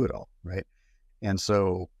can't do it all, right? And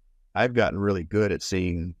so I've gotten really good at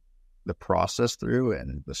seeing the process through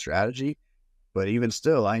and the strategy, but even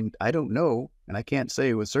still, I don't know, and I can't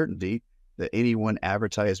say with certainty that any one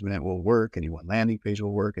advertisement will work, any one landing page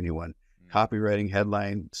will work, any one copywriting,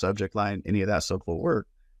 headline, subject line, any of that stuff will work.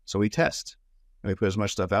 So we test, and we put as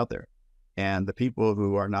much stuff out there. And the people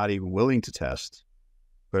who are not even willing to test,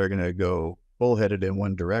 but are going to go bullheaded in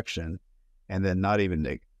one direction, and then not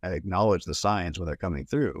even acknowledge the signs when they're coming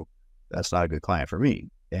through, that's not a good client for me.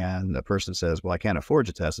 And the person says, well, I can't afford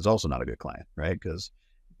to test, it's also not a good client, right? Because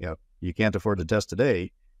you can't afford to test today,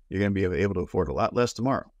 you're going to be able to afford a lot less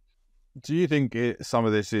tomorrow. Do you think some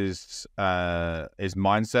of this is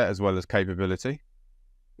mindset as well as capability?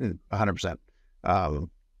 100%.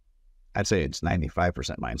 I'd say it's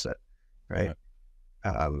 95% mindset, right?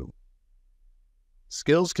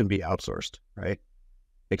 Skills can be outsourced, right?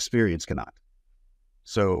 Experience cannot.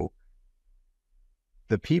 So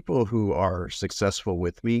the people who are successful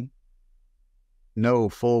with me know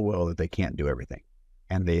full well that they can't do everything,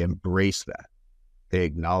 and they embrace that. They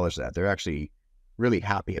acknowledge that. They're actually really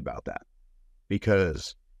happy about that,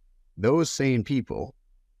 because those same people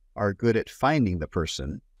are good at finding the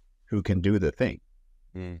person who can do the thing,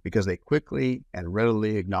 because they quickly and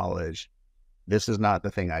readily acknowledge, this is not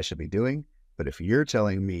the thing I should be doing. But if you're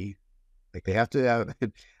telling me, like, they have to have,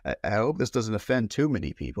 I hope this doesn't offend too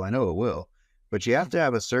many people. I know it will, but you have to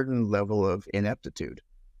have a certain level of ineptitude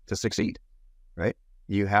to succeed, right?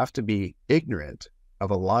 You have to be ignorant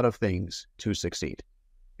of a lot of things to succeed.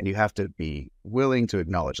 And you have to be willing to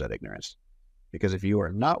acknowledge that ignorance. Because if you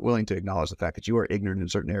are not willing to acknowledge the fact that you are ignorant in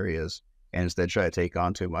certain areas and instead try to take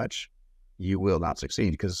on too much, you will not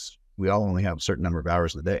succeed, because we all only have a certain number of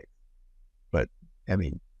hours in the day. But I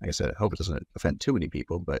mean, like I said, I hope it doesn't offend too many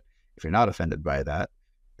people, but if you're not offended by that,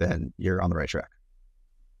 then you're on the right track.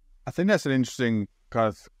 I think that's an interesting kind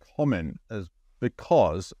of comment,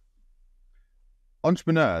 because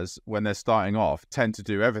entrepreneurs, when they're starting off, tend to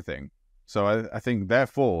do everything. So I think,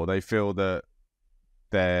 therefore, they feel that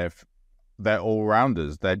they're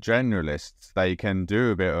all-rounders, they're generalists. They can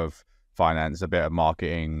do a bit of finance, a bit of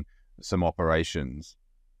marketing, some operations.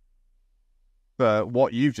 But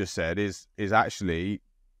what you've just said is actually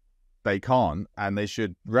they can't, and they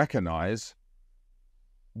should recognize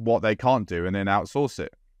what they can't do and then outsource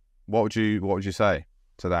it. What would you say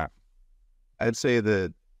to that? I'd say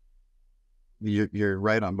that you're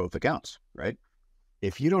right on both accounts, right?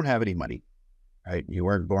 If you don't have any money, right? You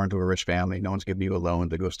weren't born to a rich family. No one's giving you a loan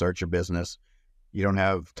to go start your business. You don't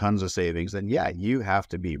have tons of savings. Then yeah, you have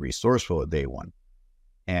to be resourceful at day one.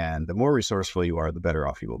 And the more resourceful you are, the better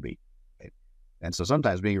off you will be. Right? And so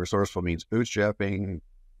sometimes being resourceful means bootstrapping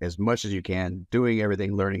as much as you can, doing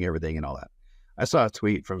everything, learning everything, and all that. I saw a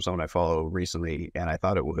tweet from someone I follow recently, and I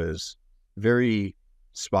thought it was very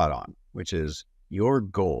spot on, which is, your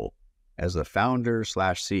goal as a founder /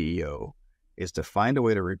 CEO is to find a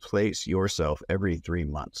way to replace yourself every 3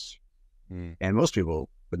 months. And most people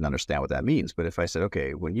wouldn't understand what that means. But if I said,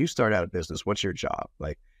 okay, when you start out a business, what's your job?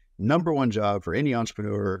 Like, number one job for any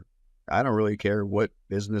entrepreneur, I don't really care what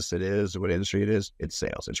business it is or what industry it is, it's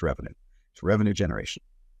sales, it's revenue generation,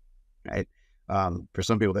 right? For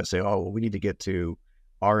some people that say, oh, well, we need to get to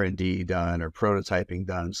R&D done or prototyping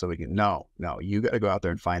done so we can, no, you got to go out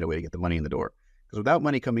there and find a way to get the money in the door. Because without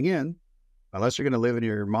money coming in, unless you're going to live in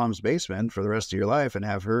your mom's basement for the rest of your life and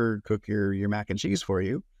have her cook your mac and cheese for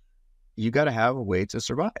you, you got to have a way to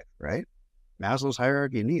survive, right? Maslow's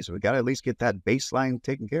hierarchy of needs. So we got to at least get that baseline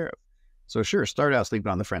taken care of. So sure, start out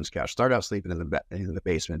sleeping on the friend's couch, start out sleeping in the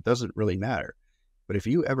basement. Doesn't really matter. But if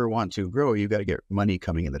you ever want to grow, you got to get money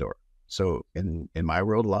coming in the door. So in my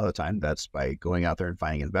world, a lot of the time, that's by going out there and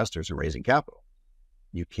finding investors and raising capital.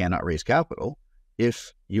 You cannot raise capital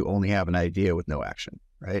if you only have an idea with no action,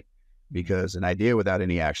 right? because an idea without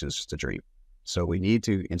any action is just a dream. So we need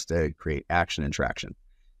to instead create action and traction.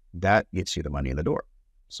 That gets you the money in the door.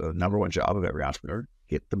 So number one job of every entrepreneur,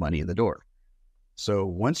 get the money in the door. So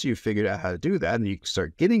once you've figured out how to do that and you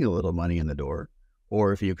start getting a little money in the door,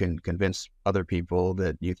 or if you can convince other people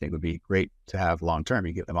that you think would be great to have long-term,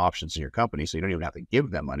 you give them options in your company so you don't even have to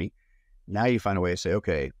give them money. Now you find a way to say,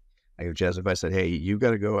 okay, like Jez, if I said, hey, you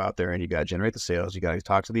got to go out there and you got to generate the sales, you got to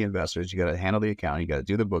talk to the investors, you got to handle the accounting, you got to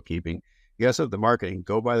do the bookkeeping, you got to set up the marketing,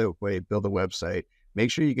 go by the way, build the website,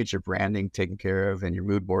 make sure you get your branding taken care of and your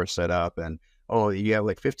mood board set up. And, oh, you have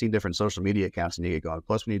like 15 different social media accounts and you get going.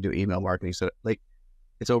 Plus, when you do email marketing, so like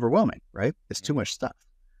it's overwhelming, right? It's too much stuff.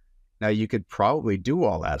 Now, you could probably do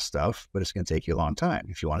all that stuff, but it's going to take you a long time.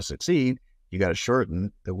 If you want to succeed, you got to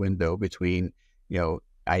shorten the window between,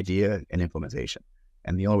 idea and implementation.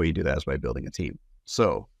 And the only way you do that is by building a team.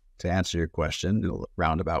 So to answer your question in a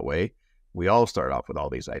roundabout way, we all start off with all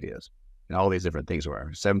these ideas and all these different things we're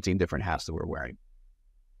wearing, 17 different hats that we're wearing.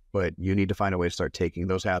 But you need to find a way to start taking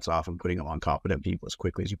those hats off and putting them on competent people as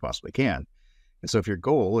quickly as you possibly can. And so if your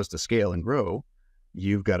goal is to scale and grow,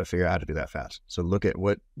 you've got to figure out how to do that fast. So look at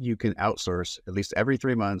what you can outsource at least every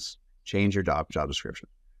 3 months, change your job description.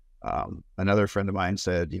 Another friend of mine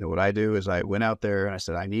said, what I do is I went out there and I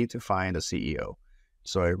said, I need to find a CEO.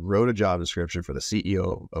 So I wrote a job description for the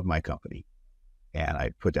CEO of my company. And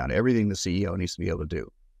I put down everything the CEO needs to be able to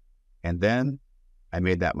do. And then I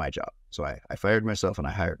made that my job. So I fired myself and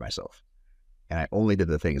I hired myself. And I only did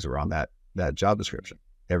the things that were on that job description.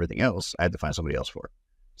 Everything else, I had to find somebody else for.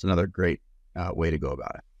 It's another great way to go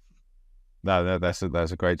about it. No, that's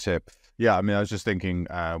a great tip. Yeah, I mean, I was just thinking,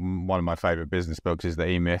 one of my favorite business books is The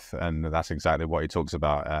E-Myth, and that's exactly what he talks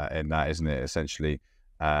about in that, isn't it? Essentially,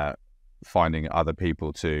 finding other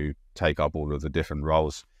people to take up all of the different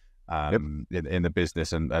roles in the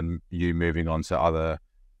business, and you moving on to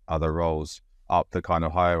other roles up the kind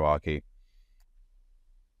of hierarchy.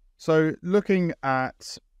 So, looking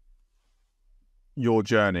at your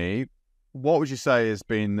journey, what would you say has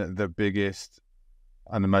been the biggest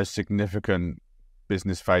and the most significant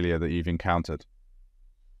business failure that you've encountered?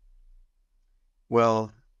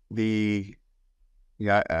 Well, being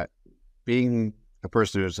a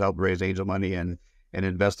person who's helped raise angel money and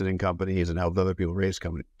invested in companies and helped other people raise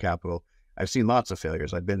capital, I've seen lots of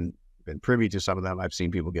failures. I've been privy to some of them. I've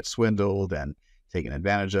seen people get swindled and taken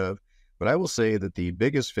advantage of. But I will say that the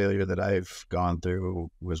biggest failure that I've gone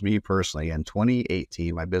through was me personally. In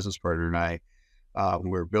 2018, my business partner and I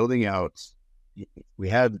were building out. We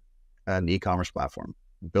had an e-commerce platform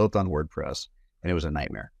built on WordPress, and it was a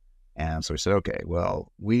nightmare. And so we said, okay,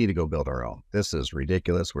 well, we need to go build our own. This is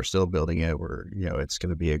ridiculous. We're still building it. It's going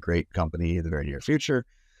to be a great company in the very near future.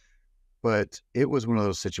 But it was one of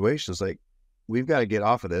those situations like, we've got to get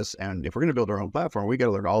off of this. And if we're going to build our own platform, we got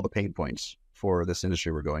to learn all the pain points for this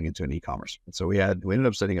industry we're going into in e-commerce. And so we ended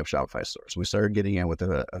up setting up Shopify stores. We started getting in with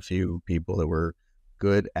a few people that were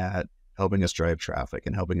good at helping us drive traffic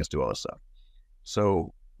and helping us do all this stuff.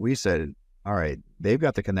 So we said, all right, they've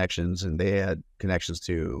got the connections and they had connections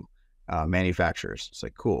to manufacturers. It's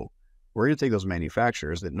like, cool. We're going to take those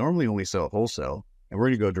manufacturers that normally only sell wholesale and we're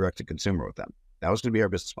going to go direct to consumer with them. That was going to be our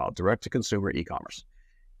business model, direct to consumer e-commerce.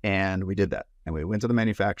 And we did that. And we went to the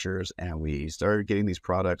manufacturers and we started getting these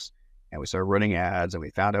products and we started running ads and we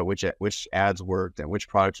found out which ads worked and which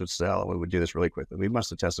products would sell. And we would do this really quickly. We must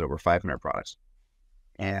have tested over 500 products.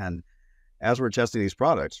 And as we're testing these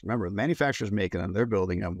products, remember, the manufacturer's making them, they're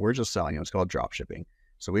building them, we're just selling them. It's called drop shipping.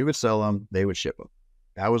 So we would sell them, they would ship them.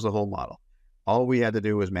 That was the whole model. All we had to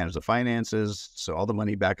do was manage the finances, so all the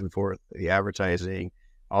money back and forth, the advertising,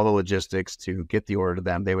 all the logistics to get the order to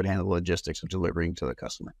them. They would handle the logistics of delivering to the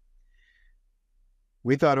customer.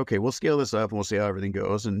 We thought, okay, we'll scale this up and we'll see how everything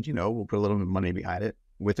goes. And, we'll put a little bit of money behind it.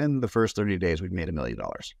 Within the first 30 days, we'd made $1 million.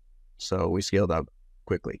 So we scaled up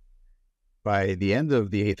quickly. By the end of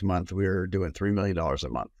the 8th month, we were doing $3 million a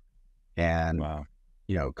month. And, wow.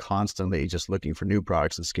 Constantly just looking for new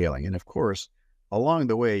products and scaling. And of course, along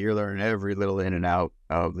the way, you're learning every little in and out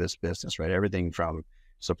of this business, right? Everything from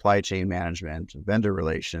supply chain management, vendor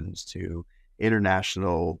relations, to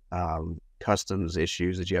international customs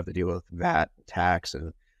issues that you have to deal with, VAT, tax,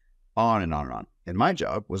 and on and on and on. And my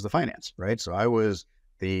job was the finance, right? So I was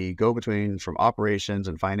the go-between from operations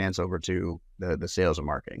and finance over to the sales and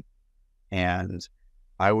marketing. And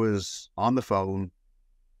I was on the phone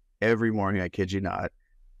every morning, I kid you not,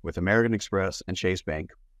 with American Express and Chase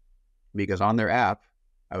Bank, because on their app,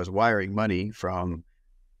 I was wiring money from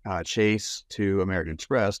Chase to American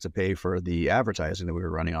Express to pay for the advertising that we were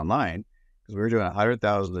running online, because we were doing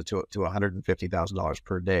 $100,000 to $150,000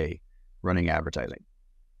 per day running advertising.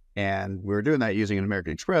 And we were doing that using an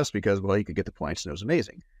American Express because, well, you could get the points and it was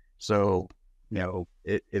amazing. So,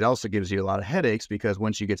 it also gives you a lot of headaches because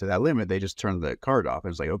once you get to that limit, they just turn the card off.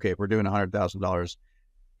 And it's like, okay, if we're doing $100,000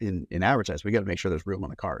 in advertising, we got to make sure there's room on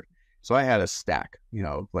the card. So I had a stack,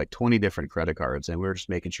 like 20 different credit cards, and we were just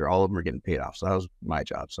making sure all of them were getting paid off. So that was my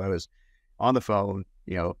job. So I was on the phone,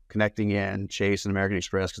 connecting in Chase and American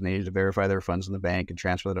Express because they needed to verify their funds in the bank and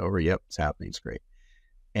transfer that over. Yep, it's happening. It's great.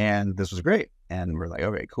 And this was great. And we're like,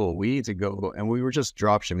 okay, cool. We need to go. And we were just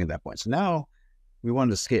drop shipping at that point. So now we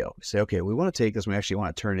wanted to scale. We say, okay, we want to take this. We actually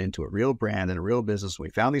want to turn it into a real brand and a real business. We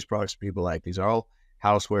found these products people like. These are all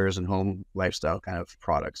housewares and home lifestyle kind of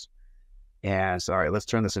products. And so, all right, let's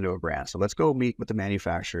turn this into a brand. So let's go meet with the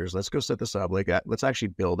manufacturers. Let's go set this up. Let's actually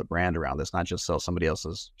build a brand around this, not just sell somebody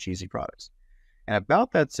else's cheesy products. And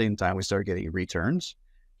about that same time, we started getting returns.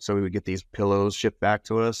 So we would get these pillows shipped back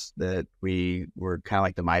to us that we were kind of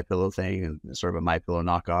like the My Pillow thing and sort of a My Pillow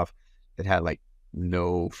knockoff that had like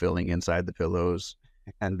no filling inside the pillows.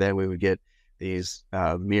 And then we would get these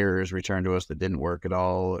mirrors returned to us that didn't work at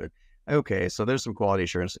all. Okay, so there's some quality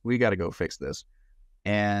assurance. We got to go fix this.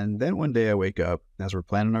 And then one day I wake up as we're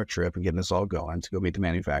planning our trip and getting this all going to go meet the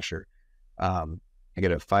manufacturer. I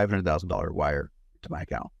get a $500,000 wire to my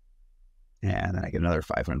account. And then I get another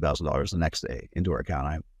 $500,000 the next day into our account.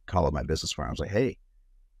 I call up my business partner. I was like, hey,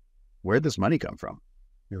 where'd this money come from?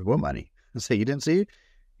 He goes, what money? I say, you didn't see it?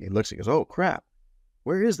 He looks, he goes, oh, crap.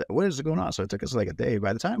 Where is that? What is going on? So it took us like a day.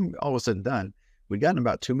 By the time all was said and done, we'd gotten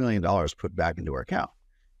about $2 million put back into our account.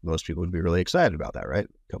 Most people would be really excited about that, right?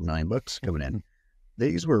 A couple $1 million coming in.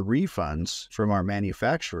 These were refunds from our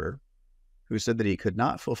manufacturer who said that he could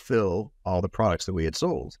not fulfill all the products that we had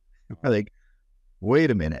sold. We're like, wait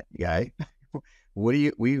a minute, guy.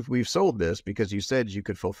 We've sold this because you said you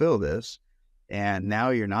could fulfill this, and now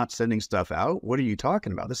you're not sending stuff out? What are you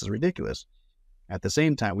talking about? This is ridiculous. At the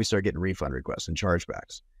same time, we started getting refund requests and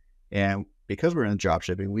chargebacks. And because we're in drop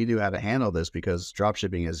shipping, we knew how to handle this because drop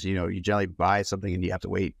shipping is, you generally buy something and you have to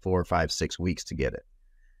wait 4, 5, 6 weeks to get it.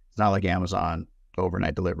 It's not like Amazon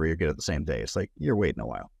overnight delivery or get it the same day. It's like you're waiting a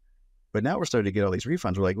while. But now we're starting to get all these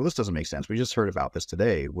refunds. We're like, well, this doesn't make sense. We just heard about this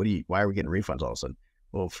today. Why are we getting refunds all of a sudden?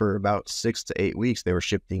 Well, for about 6 to 8 weeks, they were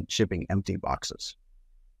shipping empty boxes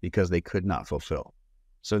because they could not fulfill.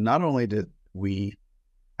 So not only did we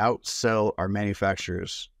outsell our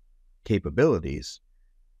manufacturer's capabilities,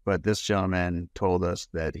 but this gentleman told us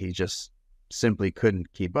that he just simply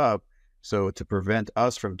couldn't keep up. So to prevent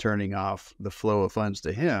us from turning off the flow of funds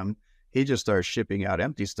to him, he just started shipping out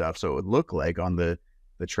empty stuff. So it would look like on the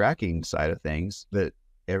tracking side of things that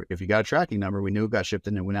if you got a tracking number, we knew it got shipped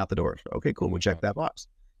in and went out the door. Okay, cool. We'll check that box.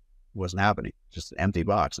 It wasn't happening. Just an empty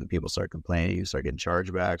box. And people start complaining. You start getting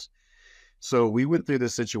chargebacks. So we went through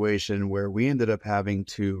this situation where we ended up having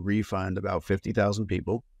to refund about 50,000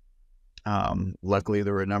 people. Luckily,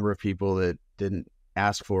 there were a number of people that didn't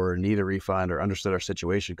ask for or need a refund or understood our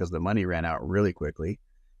situation because the money ran out really quickly.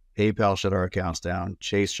 PayPal shut our accounts down.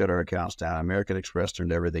 Chase shut our accounts down. American Express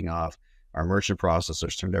turned everything off. Our merchant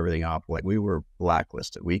processors turned everything off. Like we were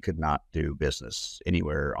blacklisted. We could not do business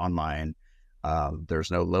anywhere online.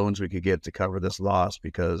 There's no loans we could get to cover this loss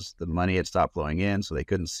because the money had stopped flowing in. So they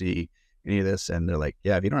couldn't see any of this. And they're like,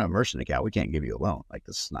 yeah, if you don't have a merchant account, we can't give you a loan. Like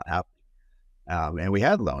this is not happening. And we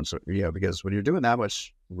had loans, so, because when you're doing that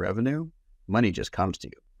much revenue, money just comes to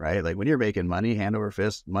you, right? Like when you're making money, hand over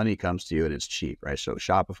fist, money comes to you and it's cheap, right? So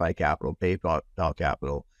Shopify Capital, PayPal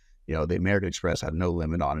Capital, the American Express had no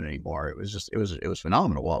limit on it anymore. It was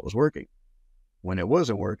phenomenal while it was working. When it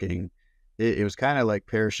wasn't working, it was kind of like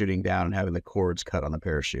parachuting down and having the cords cut on the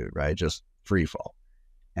parachute, right? Just free fall.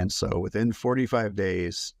 And so within 45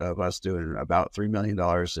 days of us doing about $3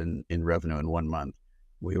 million in revenue in 1 month,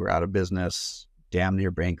 we were out of business, damn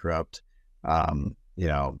near bankrupt, and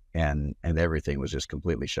everything was just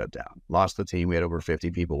completely shut down. Lost the team. We had over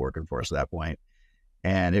 50 people working for us at that point.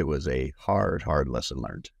 And it was a hard lesson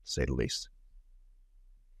learned, to say the least.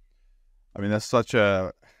 I mean, that's such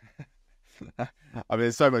a,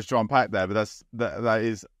 there's so much to unpack there, but that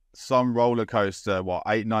is some roller coaster. What,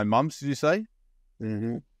 8-9 months, did you say?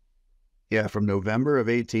 Mm-hmm. Yeah. From November of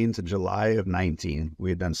 18 to July of 19,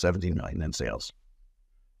 we had done 17 million in sales.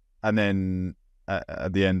 And then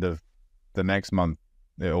at the end of the next month,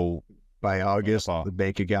 by August, the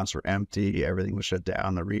bank accounts were empty. Everything was shut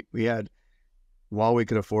down. We had, while we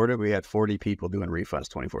could afford it, we had 40 people doing refunds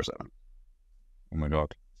 24/7. Oh my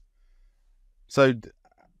God. So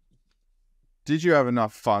did you have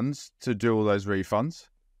enough funds to do all those refunds?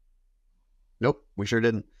 Nope, we sure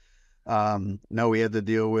didn't. No, we had to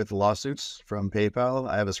deal with lawsuits from PayPal.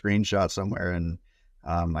 I have a screenshot somewhere, and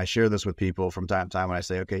I share this with people from time to time when I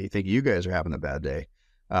say, okay, you think you guys are having a bad day.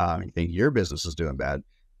 You think your business is doing bad.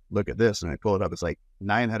 Look at this. And I pull it up. It's like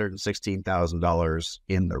 $916,000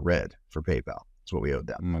 in the red for PayPal. That's what we owed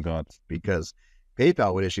them. Oh my God. Because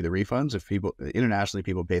PayPal would issue the refunds if internationally,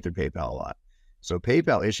 people pay through PayPal a lot. So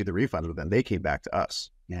PayPal issued the refunds, but then they came back to us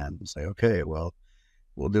and say, okay, well,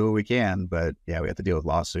 we'll do what we can, but yeah, we have to deal with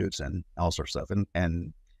lawsuits and all sorts of stuff.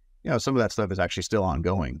 And some of that stuff is actually still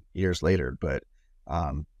ongoing years later, but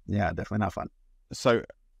yeah, definitely not fun. So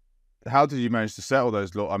how did you manage to settle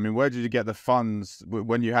those I mean, where did you get the funds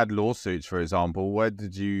when you had lawsuits, for example? Where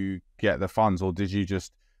did you get the funds, or did you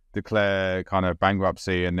just declare kind of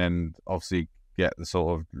bankruptcy and then obviously get the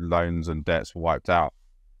sort of loans and debts wiped out?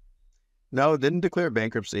 No, didn't declare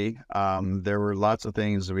bankruptcy. There were lots of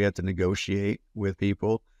things that we had to negotiate with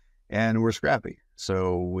people, and we're scrappy.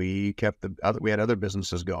 So we kept we had other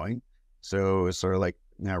businesses going. So it's sort of like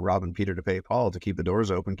robbing Peter to pay Paul, to keep the doors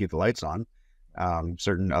open, keep the lights on.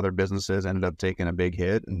 Certain other businesses ended up taking a big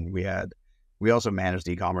hit, and we also managed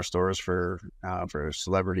e-commerce stores for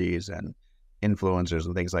celebrities and influencers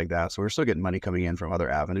and things like that. So we're still getting money coming in from other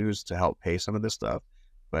avenues to help pay some of this stuff.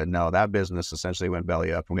 But no, that business essentially went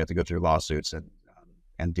belly up, and we had to go through lawsuits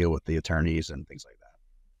and deal with the attorneys and things like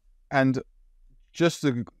that. And just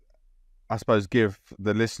to, I suppose, give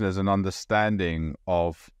the listeners an understanding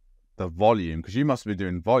of the volume, because you must be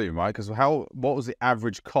doing volume, right? Because what was the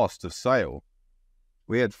average cost of sale?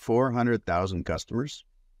 We had 400,000 customers,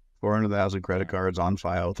 400,000 credit cards on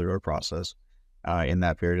file through our process in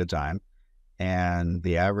that period of time. And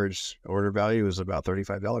the average order value was about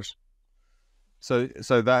 $35. So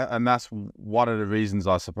that's one of the reasons,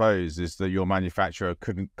 I suppose, is that your manufacturer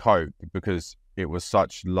couldn't cope because it was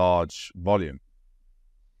such large volume.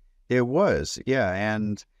 It was, yeah,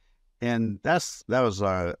 and that was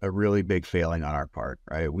a really big failing on our part,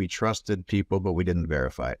 right? We trusted people, but we didn't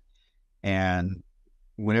verify it. And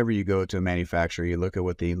whenever you go to a manufacturer, you look at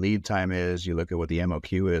what the lead time is, you look at what the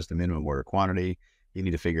MOQ is, the minimum order quantity. You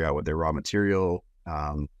need to figure out what their raw material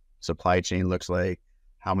supply chain looks like.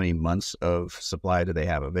 How many months of supply do they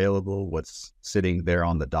have available? What's sitting there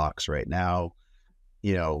on the docks right now?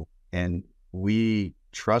 And we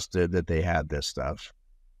trusted that they had this stuff,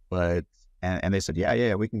 but, and they said,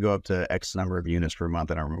 yeah, we can go up to X number of units per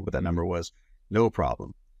month. I don't remember what that number was. No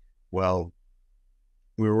problem. Well,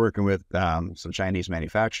 we were working with some Chinese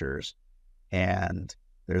manufacturers, and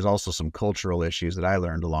there's also some cultural issues that I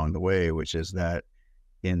learned along the way, which is that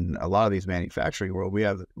in a lot of these manufacturing world,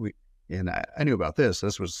 and I knew about this.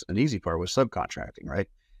 This was an easy part, was subcontracting, right?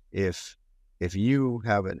 If you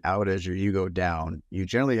have an outage or you go down, you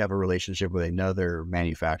generally have a relationship with another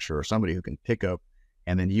manufacturer or somebody who can pick up,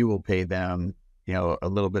 and then you will pay them, a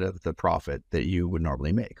little bit of the profit that you would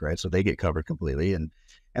normally make, right? So they get covered completely, and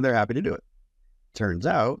they're happy to do it. Turns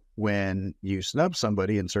out when you snub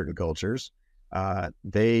somebody in certain cultures,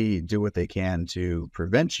 they do what they can to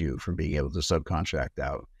prevent you from being able to subcontract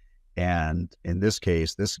out. And in this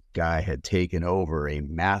case, this guy had taken over a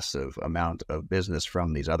massive amount of business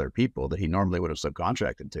from these other people that he normally would have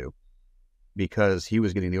subcontracted to, because he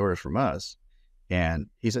was getting the orders from us. And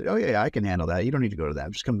he said, oh yeah, I can handle that. You don't need to go to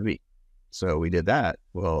them. Just come to me. So we did that.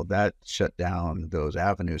 Well, that shut down those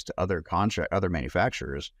avenues to other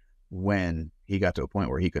manufacturers when he got to a point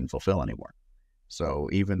where he couldn't fulfill anymore. So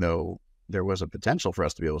even though there was a potential for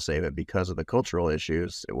us to be able to save it, because of the cultural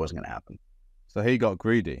issues, it wasn't going to happen. So he got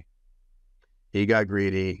greedy. He got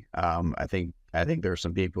greedy. I think there were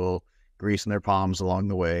some people greasing their palms along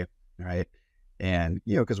the way, right? And,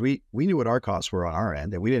 because we knew what our costs were on our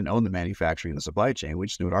end, and we didn't own the manufacturing and the supply chain. We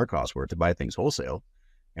just knew what our costs were to buy things wholesale,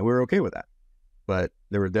 and we were okay with that. But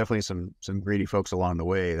there were definitely some greedy folks along the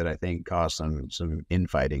way that I think caused some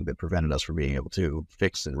infighting that prevented us from being able to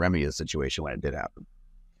fix and remedy the situation when it did happen.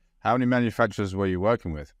 How many manufacturers were you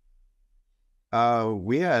working with?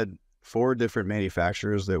 We had 4 different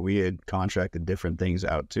manufacturers that we had contracted different things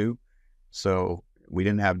out to. So we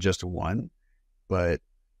didn't have just one, but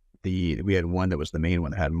we had one that was the main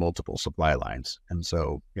one that had multiple supply lines. And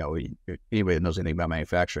so, anybody that knows anything about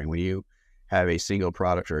manufacturing, when you have a single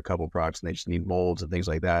product or a couple products and they just need molds and things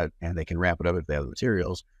like that, and they can ramp it up if they have the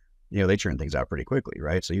materials, they churn things out pretty quickly,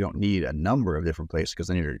 right? So you don't need a number of different places, because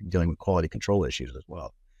then you're dealing with quality control issues as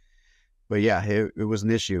well. But yeah, it was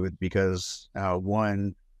an issue because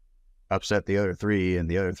one upset the other 3, and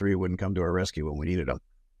the other 3 wouldn't come to our rescue when we needed them.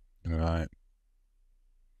 All right.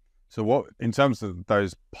 So what, in terms of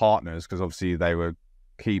those partners, because obviously they were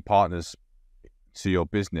key partners to your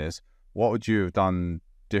business, what would you have done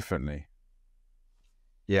differently?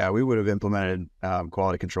 Yeah, we would have implemented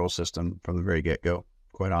quality control system from the very get-go,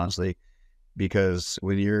 quite honestly, because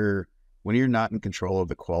when you're when you're not in control of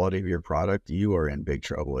the quality of your product, you are in big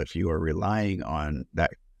trouble if you are relying on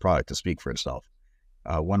that product to speak for itself.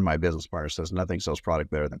 One of my business partners says nothing sells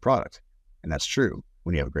product better than product. And that's true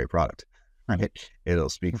when you have a great product, right? It'll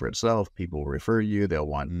speak for itself. People will refer you. They'll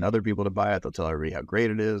want other people to buy it. They'll tell everybody how great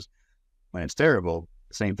it is. When it's terrible,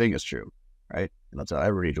 the same thing is true, right? And they'll tell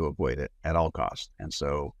everybody to avoid it at all costs. And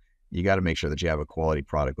so you got to make sure that you have a quality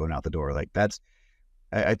product going out the door. Like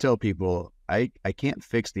I tell people, I can't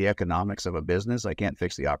fix the economics of a business. I can't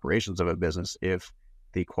fix the operations of a business if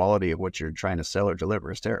the quality of what you're trying to sell or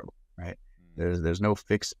deliver is terrible, right? There's no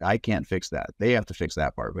fix. I can't fix that. They have to fix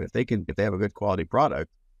that part. But if they have a good quality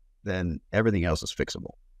product, then everything else is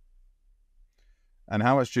fixable. And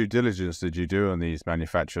how much due diligence did you do on these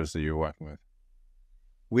manufacturers that you were working with?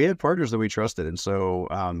 We had partners that we trusted. And so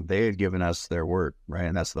they had given us their word, right?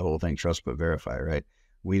 And that's the whole thing, trust but verify, right?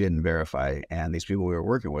 We didn't verify. And these people we were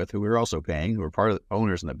working with, who we were also paying, who were part of the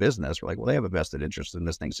owners in the business, were like, well, they have a vested interest in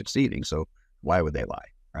this thing succeeding. So why would they lie,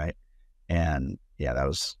 right? And yeah, that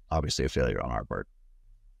was obviously a failure on our part.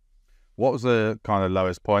 What was the kind of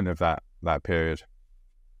lowest point of that period?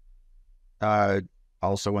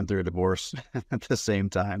 Also went through a divorce at the same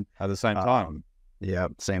time. At the same time? Yeah,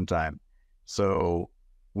 same time. So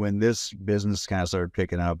when this business kind of started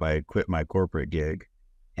picking up, I quit my corporate gig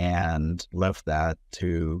and left that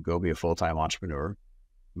to go be a full-time entrepreneur.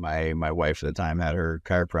 My wife at the time had her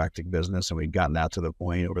chiropractic business, and we'd gotten that to the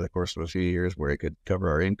point over the course of a few years where it could cover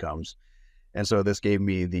our incomes. And so this gave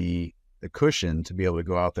me the cushion to be able to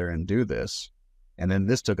go out there and do this. And then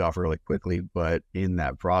this took off really quickly, but in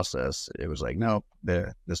that process, it was like, no,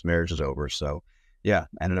 this marriage is over. So yeah,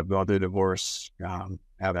 I ended up going through a divorce, having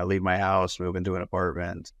to leave my house, move into an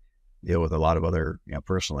apartment, deal with a lot of other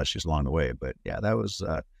personal issues along the way. But yeah, that was,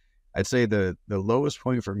 I'd say the lowest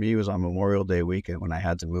point for me was on Memorial Day weekend when I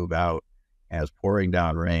had to move out, and it was pouring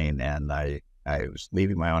down rain, and I was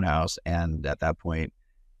leaving my own house. And at that point,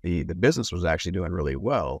 the business was actually doing really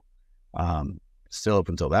well, still up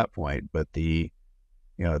until that point. But the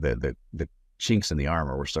chinks in the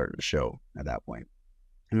armor were starting to show at that point.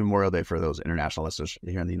 And Memorial Day, for those international listeners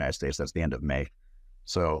here in the United States, that's the end of May.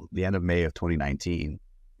 So the end of May of 2019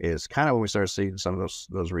 is kind of when we started seeing some of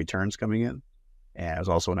those returns coming in. And it was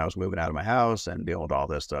also when I was moving out of my house and dealing with all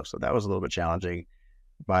this stuff. So that was a little bit challenging.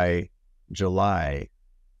 By July,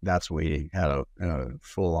 that's when we had a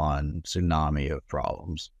full-on tsunami of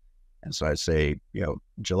problems. And so I'd say,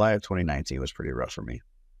 July of 2019 was pretty rough for me.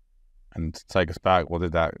 And to take us back, what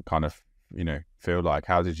did that kind of, feel like?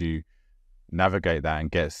 How did you navigate that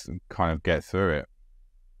and get through it?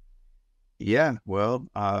 Yeah, well,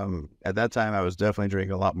 at that time I was definitely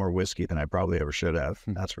drinking a lot more whiskey than I probably ever should have.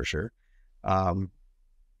 That's for sure. I'm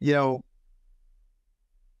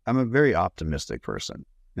a very optimistic person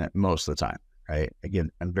most of the time, right? Again,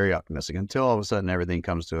 I'm very optimistic until all of a sudden everything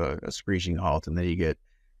comes to a screeching halt. And then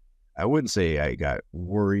I wouldn't say I got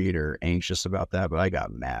worried or anxious about that, but I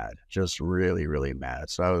got mad, just really, really mad.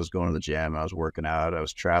 So I was going to the gym, I was working out, I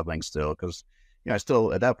was traveling still, because, at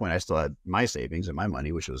that point I still had my savings and my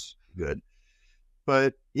money, which was good.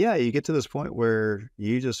 But yeah, you get to this point where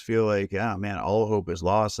you just feel like, yeah, man, all hope is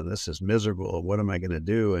lost and this is miserable. What am I going to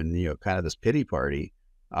do? And, kind of this pity party.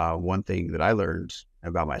 One thing that I learned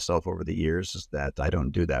about myself over the years is that I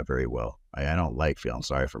don't do that very well. I don't like feeling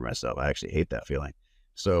sorry for myself. I actually hate that feeling.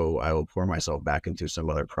 So I will pour myself back into some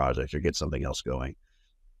other project or get something else going.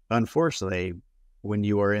 Unfortunately, when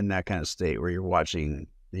you are in that kind of state where you're watching,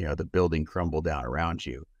 the building crumble down around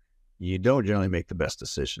you, you don't generally make the best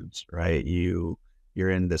decisions, right? You're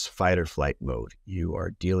in this fight or flight mode. You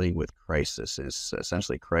are dealing with crisis. It's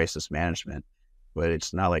essentially crisis management, but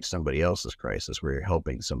it's not like somebody else's crisis where you're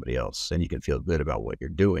helping somebody else and you can feel good about what you're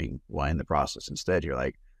doing while in the process. Instead, you're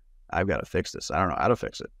like, I've got to fix this. I don't know how to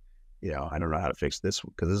fix it. I don't know how to fix this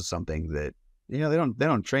because this is something that, they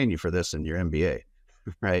don't train you for this in your MBA,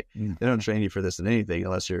 right? They don't train you for this in anything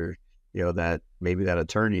unless you're, that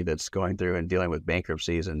attorney that's going through and dealing with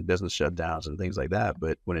bankruptcies and business shutdowns and things like that.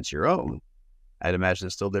 But when it's your own, I'd imagine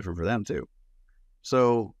it's still different for them too.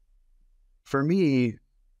 So for me,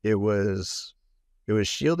 it was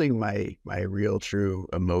shielding my real true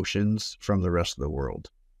emotions from the rest of the world,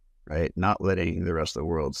 right? Not letting the rest of the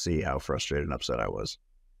world see how frustrated and upset I was.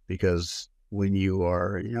 Because when you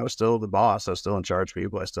are, still the boss, I was still in charge of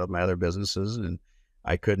people, I still had my other businesses, and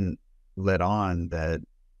I couldn't let on that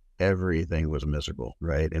everything was miserable,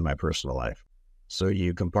 right, in my personal life. So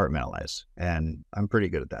you compartmentalize, and I'm pretty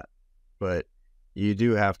good at that. But you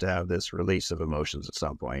do have to have this release of emotions at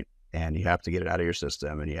some point, and you have to get it out of your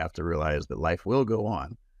system, and you have to realize that life will go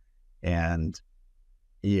on. And,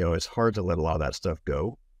 it's hard to let a lot of that stuff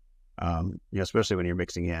go. Especially when you're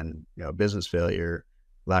mixing in, business failure,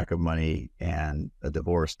 lack of money, and a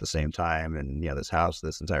divorce at the same time. And, this house,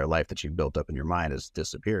 this entire life that you've built up in your mind is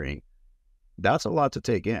disappearing. That's a lot to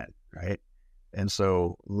take in, right? And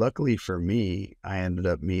so luckily for me, I ended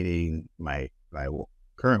up meeting my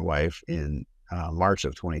current wife in March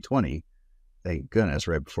of 2020. Thank goodness,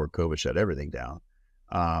 right before COVID shut everything down.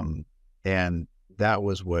 And that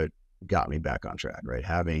was what got me back on track, right?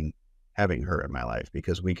 Having her in my life,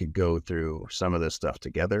 because we could go through some of this stuff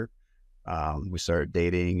together. We started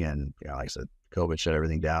dating, and like I said, COVID shut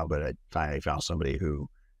everything down, but I finally found somebody who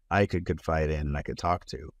I could confide in and I could talk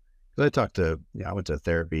to. Because I talked to, I went to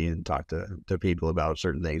therapy and talked to people about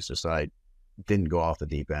certain things just so I didn't go off the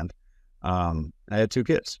deep end. I had 2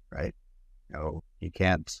 kids, right? You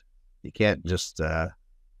can't just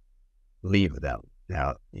leave them.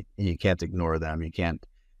 Now, you can't ignore them. You can't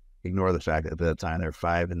ignore the fact that at that time they're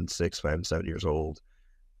 5 and 6, 5 and 7 years old.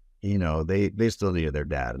 They still needed their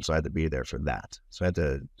dad. And so I had to be there for that. So I had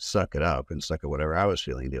to suck it up and suck at whatever I was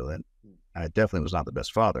feeling, dealing. I definitely was not the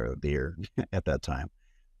best father of the year at that time.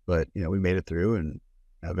 But, we made it through and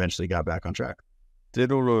eventually got back on track.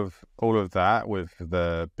 Did all of that with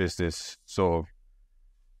the business sort of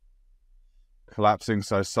collapsing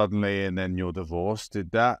so suddenly and then your divorce,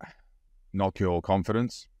 did that knock your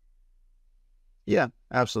confidence? Yeah,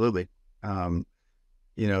 absolutely. I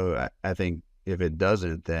think if it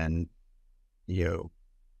doesn't, then, you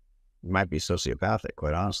might be sociopathic,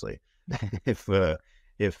 quite honestly. if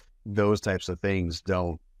those types of things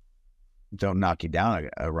don't knock you down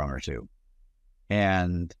a rung or two.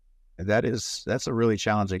 And that's a really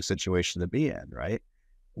challenging situation to be in, right?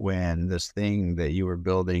 When this thing that you were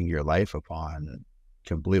building your life upon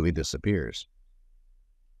completely disappears,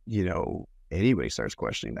 anybody starts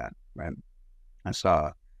questioning that, right? I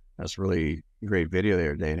saw this really great video the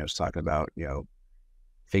other day, and it was talking about,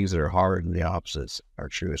 things that are hard and the opposites are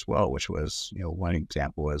true as well, which was, one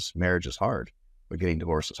example was marriage is hard, but getting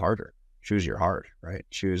divorced is harder. Choose your hard, right?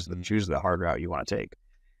 Choose the hard route you want to take.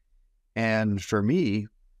 And for me,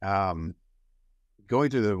 going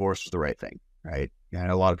through the divorce was the right thing, right?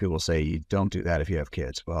 And a lot of people say you don't do that if you have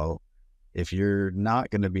kids. Well, if you're not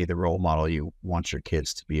going to be the role model you want your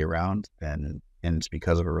kids to be around, and it's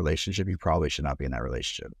because of a relationship, you probably should not be in that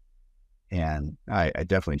relationship. And I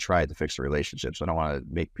definitely tried to fix the relationship. So I don't want to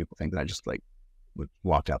make people think that I just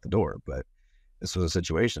walked out the door, but this was a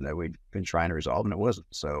situation that we'd been trying to resolve and it wasn't.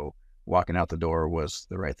 So walking out the door was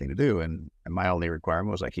the right thing to do. And my only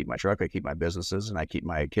requirement was I keep my truck, I keep my businesses, and I keep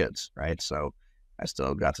my kids, right? So I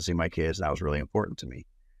still got to see my kids, and that was really important to me.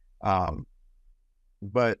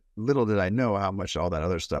 But little did I know how much all that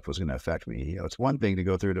other stuff was going to affect me. It's one thing to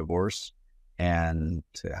go through a divorce and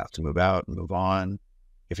to have to move out and move on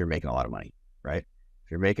if you're making a lot of money, right?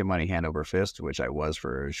 If you're making money hand over fist, which I was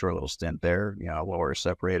for a short little stint there, while we were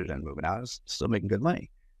separated and moving out, I was still making good money.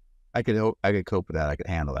 I could cope with that. I could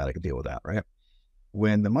handle that. I could deal with that, right?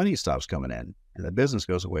 When the money stops coming in and the business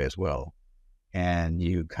goes away as well, and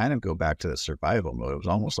you kind of go back to the survival mode, it was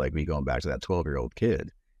almost like me going back to that 12-year-old kid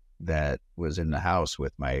that was in the house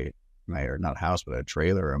with or not house, but a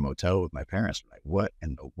trailer or a motel with my parents. Like, what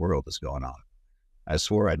in the world is going on? I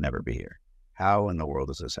swore I'd never be here. How in the world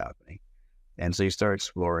is this happening? And so you start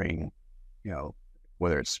exploring,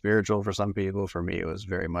 whether it's spiritual for some people. For me, it was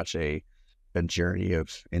very much a journey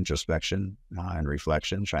of introspection and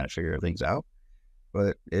reflection, trying to figure things out.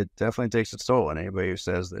 But it definitely takes its toll. And anybody who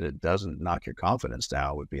says that it doesn't knock your confidence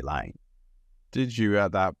down would be lying. Did you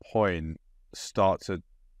at that point start to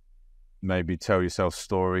maybe tell yourself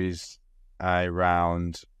stories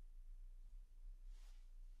around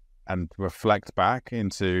and reflect back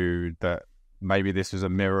into that maybe this was a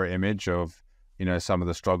mirror image of, some of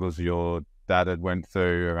the struggles your dad had went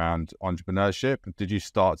through around entrepreneurship? Did you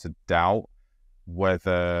start to doubt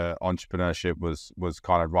whether entrepreneurship was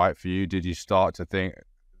kind of right for you? Did you start to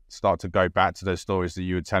go back to those stories that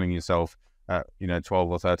you were telling yourself at, 12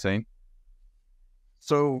 or 13?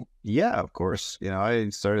 So yeah, of course, I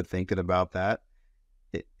started thinking about that.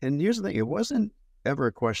 And here's the thing, it wasn't ever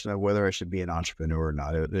a question of whether I should be an entrepreneur or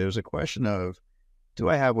not. It was a question of, do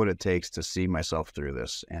I have what it takes to see myself through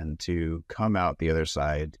this and to come out the other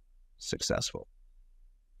side successful?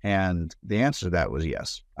 And the answer to that was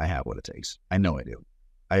yes, I have what it takes. I know I do.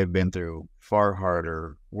 I have been through far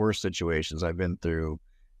harder, worse situations. I've been through,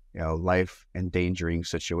 life endangering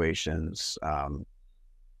situations.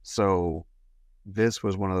 So this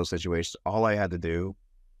was one of those situations. All I had to do,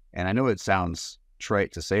 and I know it sounds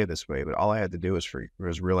trite to say it this way, but all I had to do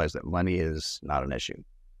was realize that money is not an issue,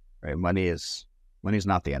 right? Money's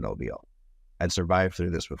not the end all be all. I'd survived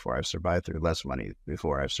through this before. I've survived through less money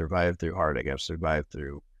before. I've survived through heartache. I've survived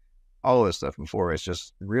through all this stuff before. It's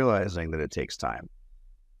just realizing that it takes time.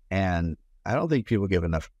 And I don't think people give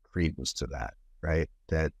enough credence to that, right?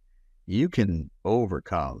 That you can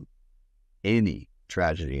overcome any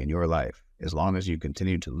tragedy in your life as long as you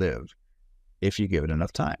continue to live, if you give it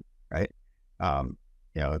enough time, right?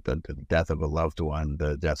 The death of a loved one,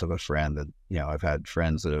 the death of a friend that, I've had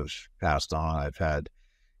friends that have passed on. I've had,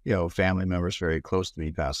 family members very close to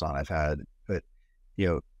me pass on. But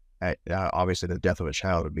obviously the death of a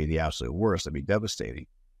child would be the absolute worst. It'd be devastating.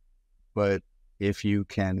 But if you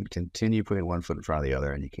can continue putting one foot in front of the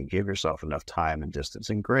other, and you can give yourself enough time and distance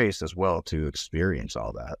and grace as well to experience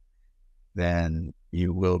all that, then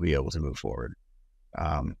you will be able to move forward.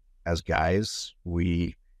 As guys,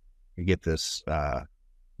 we get this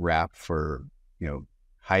rap for,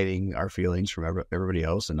 hiding our feelings from everybody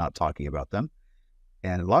else and not talking about them.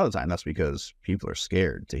 And a lot of the time that's because people are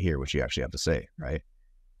scared to hear what you actually have to say, right?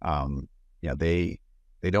 They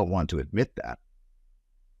don't want to admit that.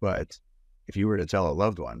 But if you were to tell a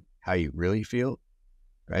loved one how you really feel,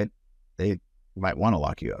 right, they might want to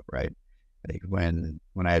lock you up, right? Like when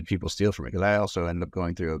I had people steal from me, because I also ended up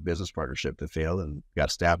going through a business partnership that failed and got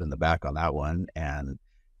stabbed in the back on that one, and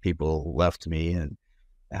people left me, and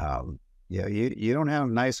you don't have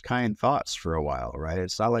nice, kind thoughts for a while, right?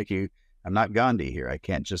 It's not like I'm not Gandhi here. I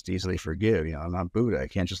can't just easily forgive. I'm not Buddha. I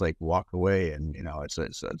can't just like walk away and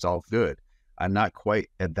it's all good. I'm not quite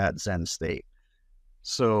at that Zen state.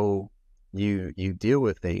 So you deal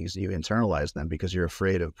with things, you internalize them because you're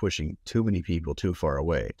afraid of pushing too many people too far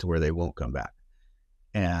away to where they won't come back.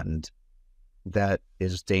 And that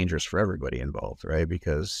is dangerous for everybody involved, right?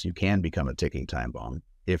 Because you can become a ticking time bomb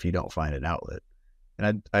if you don't find an outlet.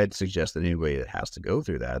 And I'd suggest that anybody that has to go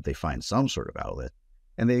through that, they find some sort of outlet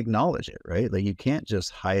and they acknowledge it, right? Like you can't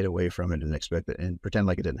just hide away from it and expect it and pretend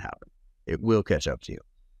like it didn't happen. It will catch up to you.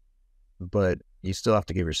 But you still have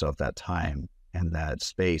to give yourself that time and that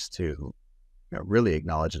space to really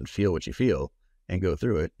acknowledge and feel what you feel and go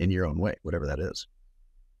through it in your own way, whatever that is.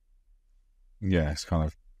 Yeah, it's kind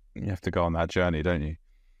of, you have to go on that journey, don't you?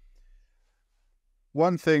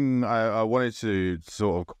 One thing I wanted to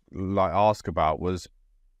sort of like ask about was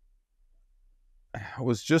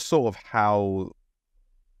just sort of how,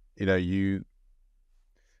 you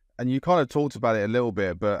kind of talked about it a little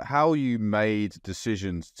bit, but how you made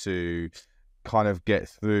decisions to kind of get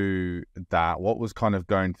through that. What was kind of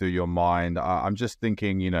going through your mind? I'm just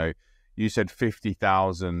thinking, you said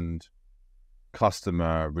 50,000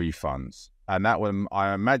 customer refunds, and that one,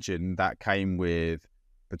 I imagine that came with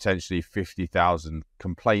potentially 50,000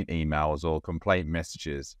 complaint emails or complaint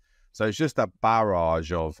messages. So it's just a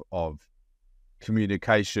barrage of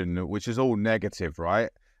communication, which is all negative, right?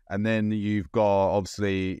 And then you've got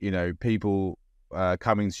obviously, people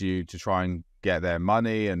coming to you to try and get their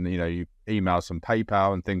money, and you email some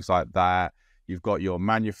PayPal and things like that. You've got your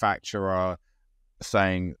manufacturer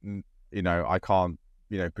saying, I can't,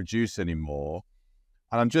 produce anymore.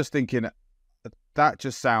 And I'm just thinking that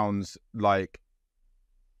just sounds like,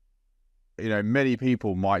 many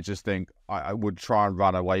people might just think I would try and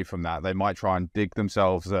run away from that. They might try and dig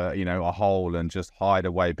themselves a hole and just hide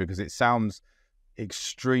away because it sounds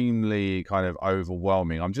extremely kind of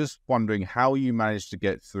overwhelming. I'm just wondering how you managed to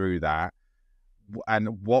get through that,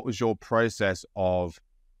 and what was your process of,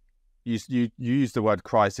 you used the word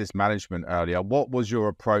crisis management earlier. What was your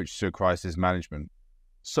approach to crisis management?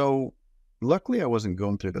 So luckily I wasn't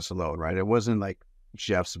going through this alone, right? It wasn't like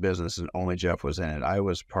Jeff's business and only Jeff was in it. I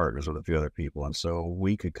was partners with a few other people, and so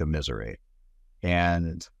we could commiserate.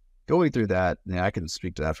 And going through that, I can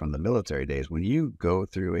speak to that from the military days. When you go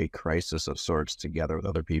through a crisis of sorts together with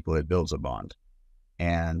other people, it builds a bond.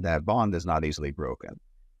 And that bond is not easily broken.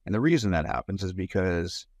 And the reason that happens is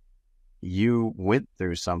because you went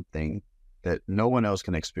through something that no one else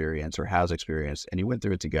can experience or has experienced, and you went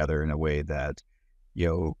through it together in a way that,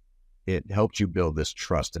 it helped you build this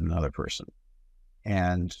trust in another person.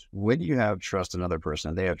 And when you have trust in another person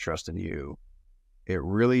and they have trust in you, it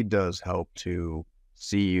really does help to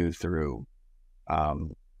see you through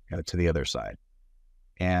to the other side.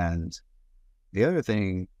 And the other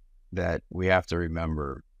thing that we have to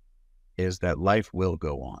remember is that life will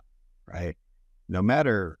go on, right? No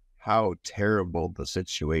matter how terrible the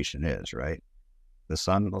situation is, right? The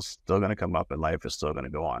sun is still going to come up and life is still going to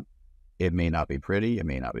go on. It may not be pretty. It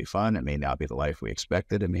may not be fun. It may not be the life we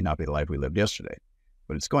expected. It may not be the life we lived yesterday,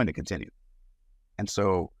 but it's going to continue. And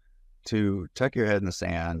so to tuck your head in the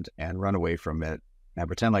sand and run away from it and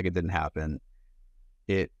pretend like it didn't happen,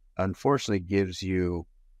 it unfortunately gives you,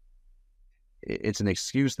 it's an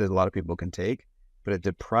excuse that a lot of people can take, but it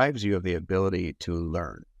deprives you of the ability to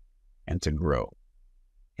learn and to grow.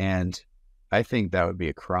 And I think that would be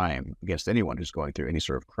a crime against anyone who's going through any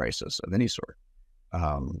sort of crisis of any sort,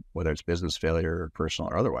 whether it's business failure,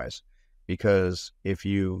 personal or otherwise. Because if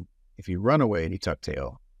you run away and you tuck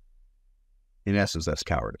tail, in essence, that's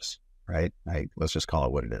cowardice, right? Let's just call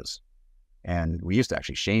it what it is. And we used to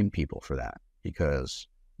actually shame people for that because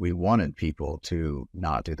we wanted people to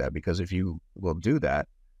not do that. Because if you will do that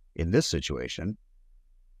in this situation,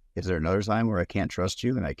 is there another time where I can't trust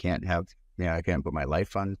you and I can't put my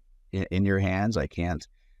life in your hands?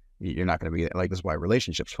 You're not going to be like, this is why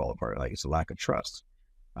relationships fall apart. Like, it's a lack of trust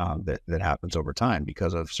that happens over time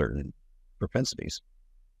because of certain propensities.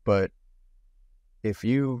 But if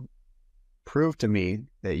you prove to me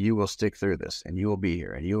that you will stick through this and you will be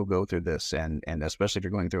here and you will go through this, and especially if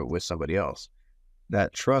you're going through it with somebody else,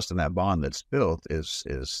 that trust and that bond that's built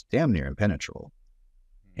is damn near impenetrable.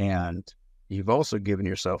 And you've also given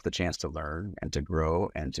yourself the chance to learn and to grow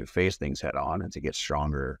and to face things head on and to get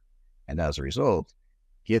stronger. And as a result,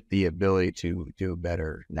 get the ability to do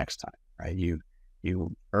better next time, right?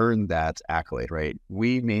 You earn that accolade, right?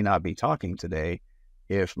 We may not be talking today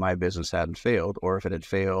if my business hadn't failed, or if it had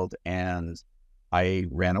failed and I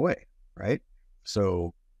ran away, right?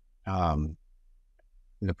 So,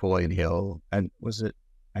 Napoleon Hill, and was it?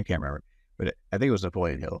 I can't remember, but I think it was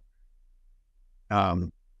Napoleon Hill.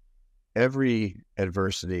 Every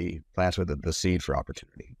adversity plants with the seed for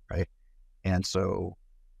opportunity, right? And so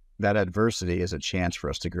that adversity is a chance for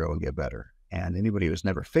us to grow and get better. And anybody who's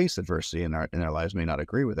never faced adversity in their lives may not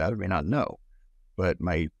agree with that or may not know. But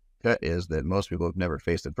my gut is that most people who've never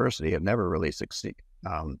faced adversity have never really succeeded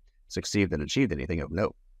and achieved anything of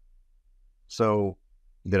note. So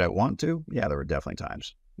did I want to? Yeah, there were definitely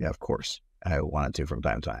times. Yeah, of course, I wanted to from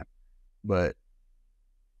time to time. But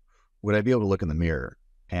would I be able to look in the mirror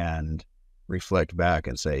and reflect back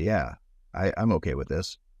and say, yeah, I'm okay with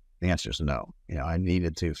this? The answer is no. I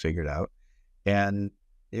needed to figure it out. And,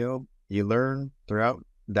 you learn throughout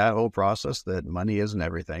that whole process that money isn't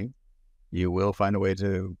everything. You will find a way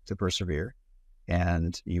to persevere,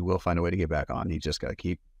 and you will find a way to get back on. You just got to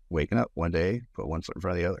keep waking up one day, put one foot in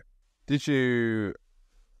front of the other. Did you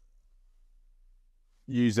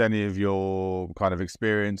use any of your kind of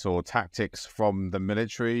experience or tactics from the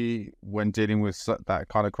military when dealing with that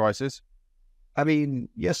kind of crisis? I mean,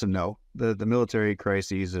 yes and no. The military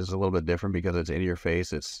crises is a little bit different because it's in your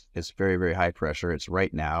face. It's very, very high pressure. It's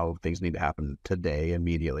right now. Things need to happen today,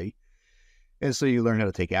 immediately. And so you learn how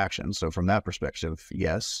to take action. So from that perspective,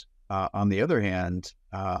 yes. On the other hand,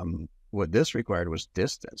 what this required was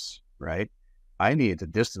distance, right? I needed to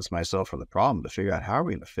distance myself from the problem to figure out, how are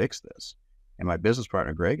we going to fix this? And my business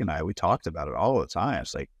partner, Greg, and I, we talked about it all the time.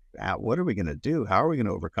 It's like, what are we going to do? How are we going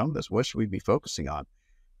to overcome this? What should we be focusing on?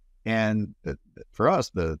 And for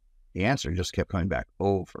us, the answer just kept coming back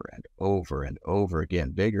over and over and over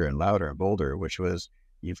again, bigger and louder and bolder, which was,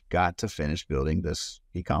 you've got to finish building this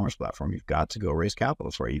e-commerce platform. You've got to go raise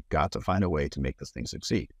capital for it. You've got to find a way to make this thing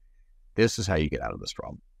succeed. This is how you get out of this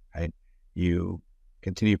problem, right? You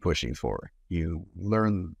continue pushing forward. You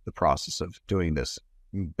learn the process of doing this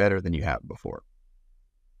better than you have before.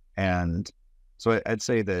 And so I'd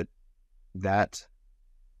say that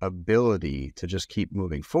ability to just keep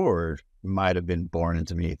moving forward might have been born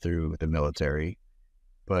into me through the military.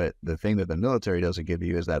 But the thing that the military doesn't give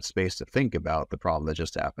you is that space to think about the problem that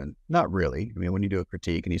just happened. Not really. I mean, when you do a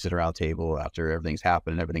critique and you sit around a table after everything's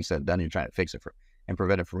happened and everything's said and done, you're trying to fix it and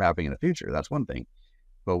prevent it from happening in the future. That's one thing.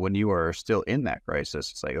 But when you are still in that crisis,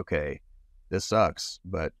 it's like, okay, this sucks,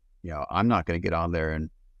 but I'm not going to get on there and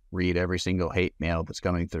read every single hate mail that's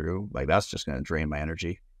coming through. Like, that's just going to drain my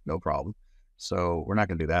energy. No problem. So we're not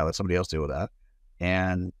going to do that. Let somebody else deal with that.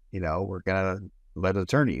 And, we're going to let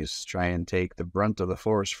attorneys try and take the brunt of the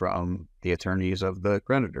force from the attorneys of the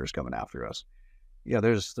creditors coming after us.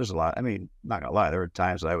 There's a lot. I mean, not gonna lie, there were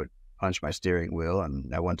times that I would punch my steering wheel,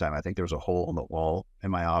 and at one time I think there was a hole in the wall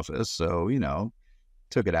in my office. So,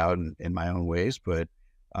 took it out in my own ways, but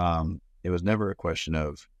it was never a question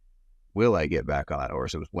of, will I get back on that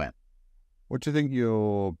horse? It was when. What do you think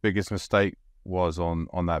your biggest mistake was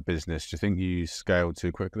on that business? Do you think you scaled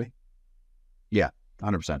too quickly? Yeah,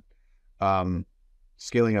 100%.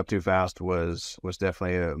 Scaling up too fast was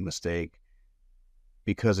definitely a mistake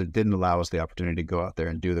because it didn't allow us the opportunity to go out there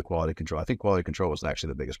and do the quality control. I think quality control was actually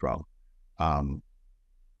the biggest problem.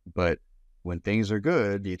 But when things are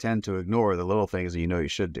good, you tend to ignore the little things that you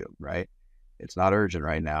should do, right? It's not urgent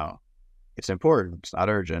right now. It's important. It's not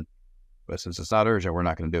urgent. But since it's not urgent, we're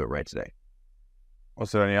not going to do it right today.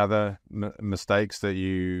 Was there any other mistakes that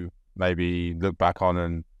you maybe look back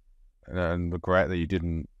on and regret that you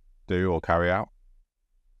didn't do or carry out?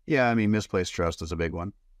 Yeah, I mean, misplaced trust is a big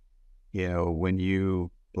one. When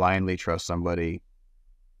you blindly trust somebody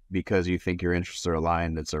because you think your interests are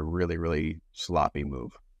aligned, it's a really, really sloppy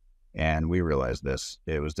move. And we realized this.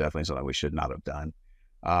 It was definitely something we should not have done.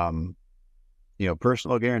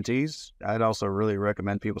 Personal guarantees, I'd also really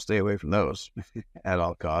recommend people stay away from those at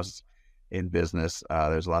all costs in business.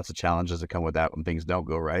 There's lots of challenges that come with that when things don't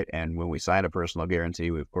go right. And when we sign a personal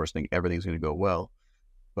guarantee, we of course think everything's going to go well.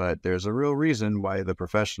 But there's a real reason why the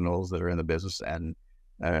professionals that are in the business and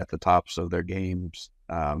at the tops of their games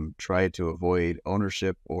try to avoid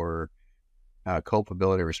ownership or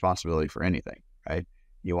culpability or responsibility for anything, right?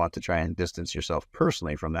 You want to try and distance yourself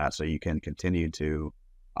personally from that so you can continue to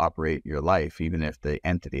operate your life, even if the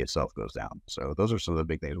entity itself goes down. So those are some of the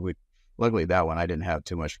big things. Luckily, that one, I didn't have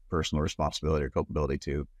too much personal responsibility or culpability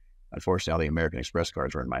to. Unfortunately, all the American Express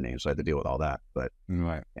cards were in my name, so I had to deal with all that. But,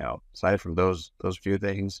 Right. Aside from those few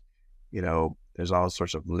things, there's all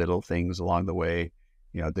sorts of little things along the way.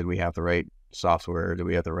 Did we have the right software? Did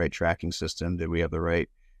we have the right tracking system? Did we have the right,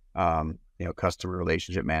 customer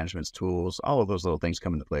relationship management tools? All of those little things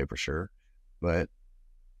come into play for sure. But,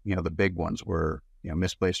 the big ones were,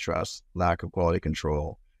 misplaced trust, lack of quality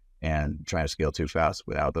control, and trying to scale too fast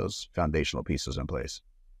without those foundational pieces in place.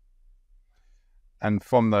 And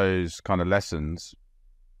from those kind of lessons,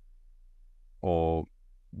 or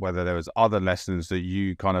whether there was other lessons that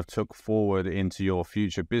you kind of took forward into your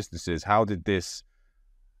future businesses, how did this,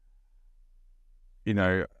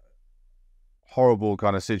 horrible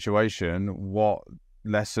kind of situation, what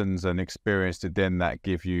lessons and experience did then that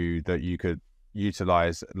give you that you could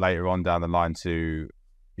utilize later on down the line to,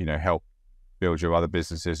 help build your other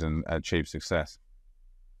businesses and achieve success?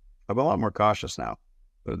 I'm a lot more cautious now,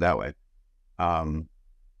 put it that way.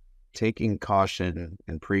 Taking caution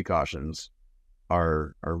and precautions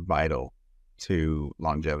are vital to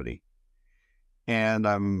longevity. And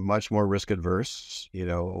I'm much more risk adverse.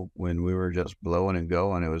 When we were just blowing and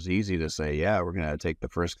going, it was easy to say, yeah, we're going to take the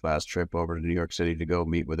first class trip over to New York City to go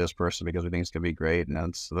meet with this person because we think it's going to be great.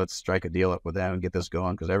 And let's strike a deal up with them and get this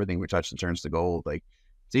going because everything we touch turns to gold. Like,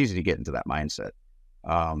 it's easy to get into that mindset.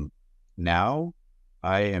 Now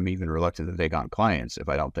I am even reluctant to take on clients if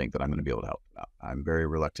I don't think that I'm going to be able to help them out. I'm very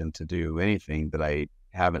reluctant to do anything that I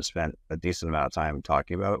haven't spent a decent amount of time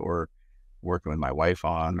talking about or working with my wife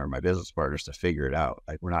on or my business partners to figure it out.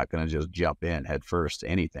 Like, we're not going to just jump in head first to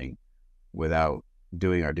anything without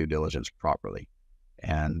doing our due diligence properly.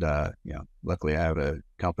 And, luckily I have a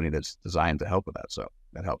company that's designed to help with that. So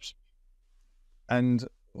that helps. And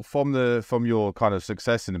from your kind of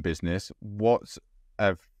success in the business,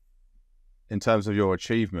 in terms of your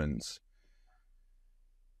achievements,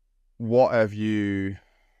 what have you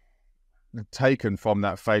taken from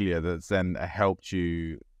that failure that's then helped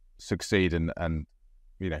you succeed and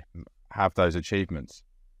have those achievements?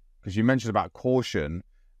 Because you mentioned about caution,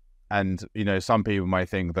 and some people may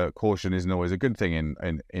think that caution isn't always a good thing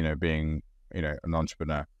in being an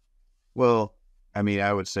entrepreneur. Well,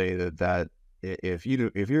 I would say that if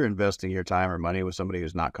you're investing your time or money with somebody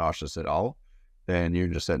who's not cautious at all, then you're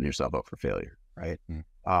just setting yourself up for failure, right?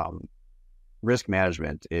 Risk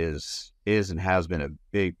management is and has been a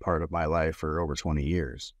big part of my life for over 20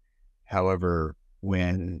 years. However,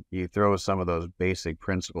 when you throw some of those basic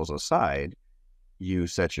principles aside, you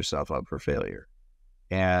set yourself up for failure.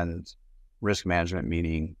 And risk management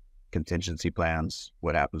meaning contingency plans.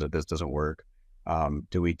 What happens if this doesn't work?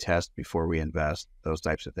 Do we test before we invest? Those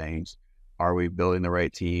types of things. Are we building the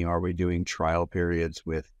right team? Are we doing trial periods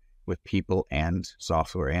with people and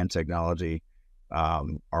software and technology?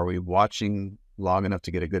 Are we watching long enough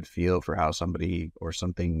to get a good feel for how somebody or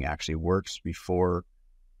something actually works before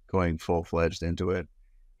going full-fledged into it?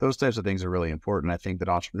 Those types of things are really important. I think that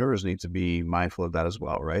entrepreneurs need to be mindful of that as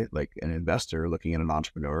well, right? Like, an investor looking at an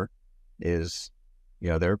entrepreneur is,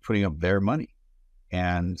 they're putting up their money.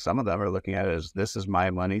 And some of them are looking at it as, this is my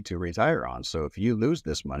money to retire on. So if you lose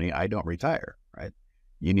this money, I don't retire, right?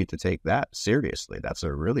 You need to take that seriously. That's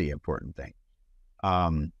a really important thing.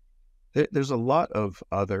 There's a lot of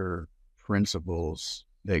other principles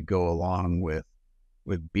that go along with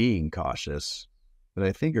being cautious that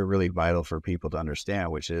I think are really vital for people to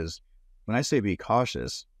understand, which is, when I say be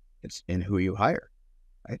cautious, it's in who you hire,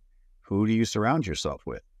 right? Who do you surround yourself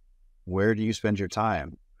with? Where do you spend your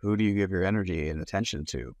time? Who do you give your energy and attention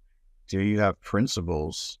to? Do you have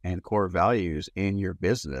principles and core values in your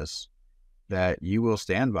business that you will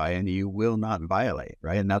stand by and you will not violate,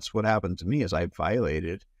 right? And that's what happened to me, is I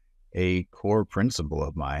violated a core principle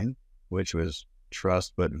of mine, which was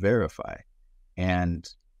trust but verify. And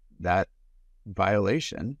that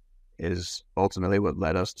violation is ultimately what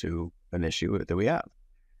led us to an issue that we have.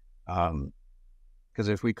 Because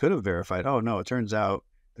if we could have verified, oh no, it turns out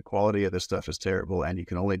the quality of this stuff is terrible and you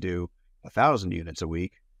can only do 1,000 units a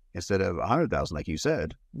week instead of 100,000, like you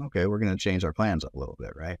said, okay, we're going to change our plans up a little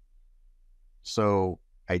bit, right? So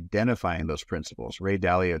identifying those principles. Ray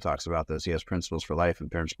Dalio talks about this. He has principles for life and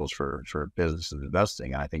principles for business and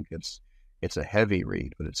investing. And I think it's a heavy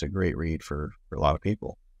read, but it's a great read for a lot of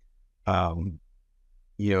people.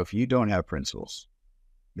 If you don't have principles,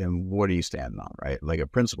 then what are you standing on, right? Like a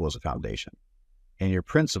principle is a foundation. And your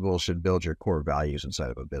principles should build your core values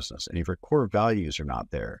inside of a business. And if your core values are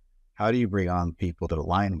not there, how do you bring on people that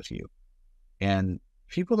align with you? And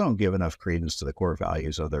people don't give enough credence to the core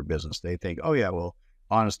values of their business. They think, oh yeah, well,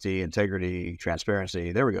 honesty, integrity,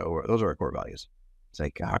 transparency, there we go. Those are our core values. It's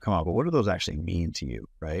like, come on, but what do those actually mean to you,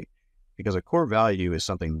 right? Because a core value is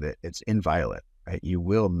something that it's inviolate, right? You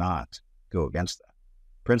will not go against that.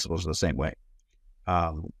 Principles are the same way.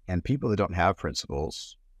 And people that don't have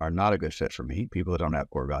principles are not a good fit for me. People that don't have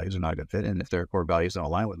core values are not a good fit. And if their core values don't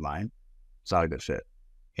align with mine, it's not a good fit.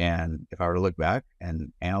 And if I were to look back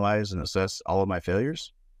and analyze and assess all of my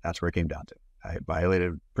failures, that's where it came down to. I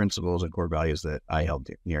violated principles and core values that I held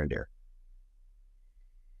near and dear.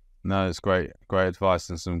 No, it's great advice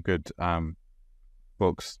and some good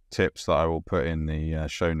books, tips that I will put in the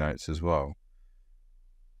show notes as well.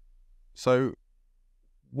 So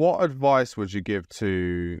what advice would you give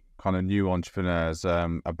to kind of new entrepreneurs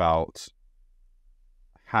about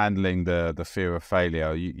handling the fear of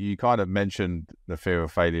failure? You kind of mentioned the fear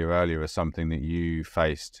of failure earlier as something that you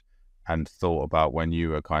faced and thought about when you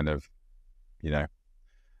were kind of,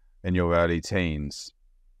 in your early teens.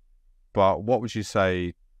 But what would you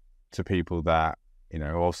say to people that,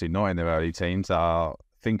 obviously not in their early teens, are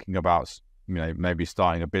thinking about, maybe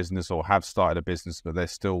starting a business or have started a business, but they're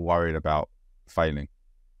still worried about failing?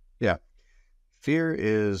 Yeah. Fear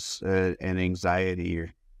is an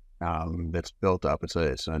anxiety that's built up. It's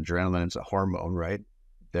an adrenaline, it's a hormone, right?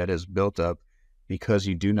 That is built up because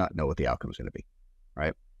you do not know what the outcome is going to be,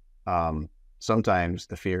 right? Sometimes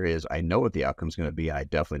the fear is, I know what the outcome is going to be. I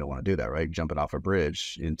definitely don't want to do that, right? Jumping off a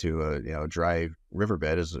bridge into a dry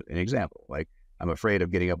riverbed is an example. Like, I'm afraid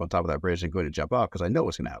of getting up on top of that bridge and going to jump off because I know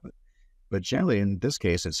what's going to happen. But generally in this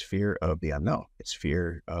case, it's fear of the unknown. It's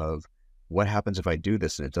fear of what happens if I do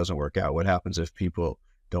this and it doesn't work out? What happens if people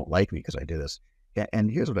don't like me because I do this? And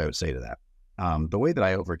here's what I would say to that. The way that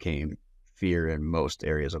I overcame fear in most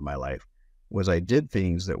areas of my life was I did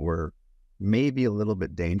things that were maybe a little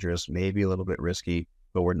bit dangerous, maybe a little bit risky,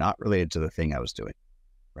 but were not related to the thing I was doing,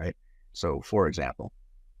 right? So for example,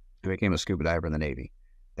 I became a scuba diver in the Navy.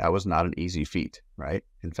 That was not an easy feat, right?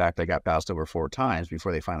 In fact, I got passed over 4 times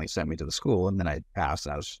before they finally sent me to the school, and then I passed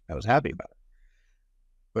and I was happy about it.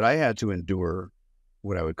 But I had to endure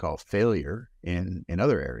what I would call failure in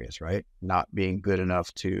other areas, right? Not being good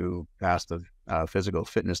enough to pass the physical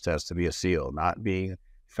fitness test to be a SEAL, not being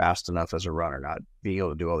fast enough as a runner, not being able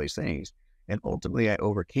to do all these things. And ultimately, I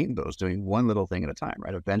overcame those doing one little thing at a time,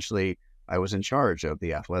 right? Eventually, I was in charge of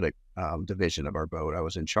the athletic division of our boat. I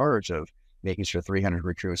was in charge of making sure 300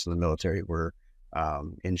 recruits in the military were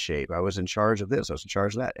in shape. I was in charge of this. I was in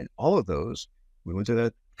charge of that. And all of those, we went through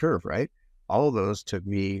that curve, right? All of those took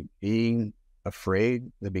me being afraid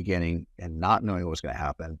in the beginning and not knowing what was going to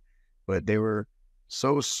happen. But they were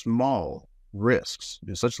so small risks,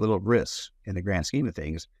 such little risks in the grand scheme of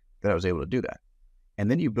things, that I was able to do that.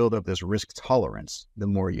 And then you build up this risk tolerance the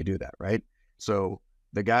more you do that, right? So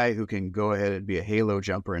the guy who can go ahead and be a halo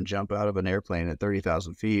jumper and jump out of an airplane at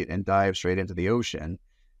 30,000 feet and dive straight into the ocean,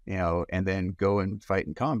 and then go and fight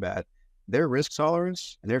in combat, their risk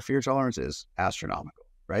tolerance and their fear tolerance is astronomical,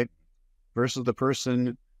 right? Versus the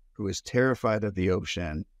person who is terrified of the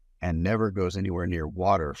ocean and never goes anywhere near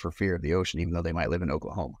water for fear of the ocean, even though they might live in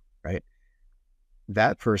Oklahoma, right?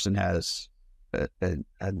 That person has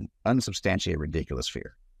an unsubstantiated, ridiculous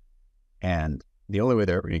fear. And the only way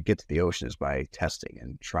they're ever going to get to the ocean is by testing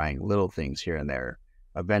and trying little things here and there.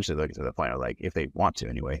 Eventually they'll get to the point of, like, if they want to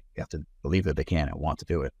anyway, you have to believe that they can and want to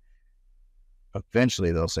do it.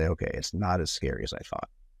 Eventually they'll say, okay, it's not as scary as I thought.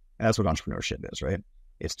 And that's what entrepreneurship is, right?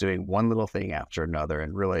 It's doing one little thing after another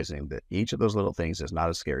and realizing that each of those little things is not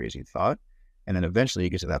as scary as you thought. And then eventually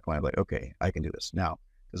you get to that point of, like, okay, I can do this. Now,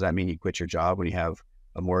 does that mean you quit your job when you have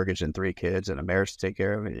a mortgage and 3 kids and a marriage to take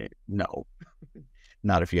care of? No,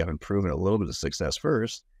 not if you haven't proven a little bit of success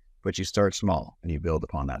first, but you start small and you build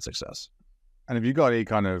upon that success. And have you got any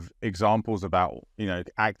kind of examples about,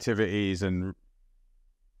 activities and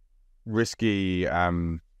risky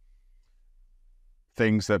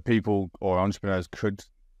things that people or entrepreneurs could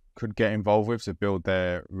get involved with to build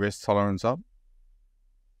their risk tolerance up?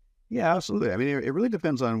 Yeah, absolutely. I mean, it really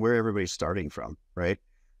depends on where everybody's starting from, right?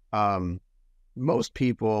 Most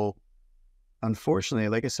people unfortunately,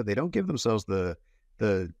 like I said, they don't give themselves the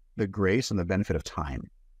grace and the benefit of time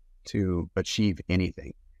to achieve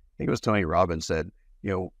anything. I think it was Tony Robbins said,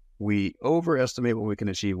 we overestimate what we can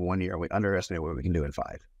achieve in 1 year, and we underestimate what we can do in 5.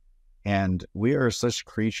 And we are such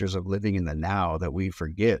creatures of living in the now that we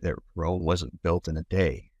forget that Rome wasn't built in a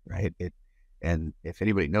day, right? And if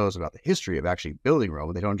anybody knows about the history of actually building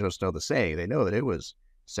Rome, they don't just know the saying, they know that it was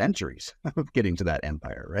centuries of getting to that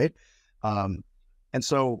empire, right? And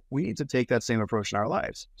so we need to take that same approach in our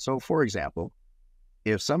lives. So for example,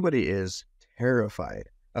 if somebody is terrified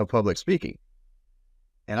of public speaking,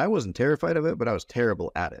 and I wasn't terrified of it, but I was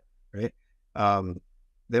terrible at it, right?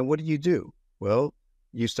 Then what do? Well,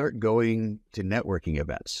 you start going to networking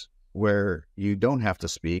events where you don't have to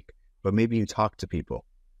speak, but maybe you talk to people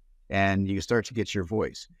and you start to get your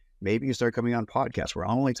voice. Maybe you start coming on podcasts where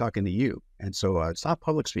I'm only talking to you. And so it's not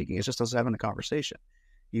public speaking, it's just us having a conversation.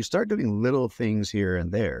 You start doing little things here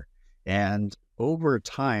and there. And over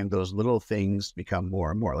time, those little things become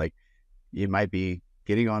more and more. Like you might be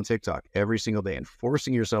getting on TikTok every single day and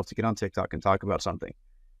forcing yourself to get on TikTok and talk about something.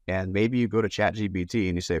 And maybe you go to ChatGPT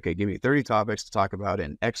and you say, okay, give me 30 topics to talk about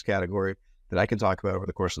in X category that I can talk about over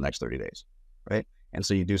the course of the next 30 days, right? And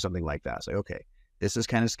so you do something like that. Say, okay, this is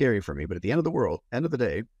kind of scary for me, but at the end of the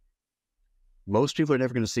day, most people are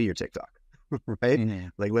never going to see your TikTok, right? Mm-hmm.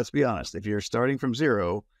 Like, let's be honest. If you're starting from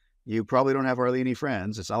zero, you probably don't have hardly any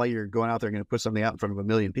friends. It's not like you're going out there and going to put something out in front of 1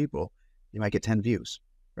 million people. You might get 10 views,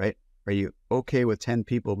 right? Are you okay with 10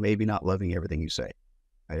 people maybe not loving everything you say?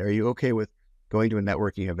 Right? Are you okay with going to a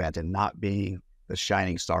networking event and not being the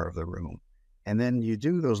shining star of the room? And then you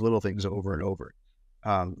do those little things over and over.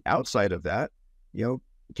 Outside of that,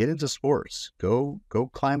 get into sports. Go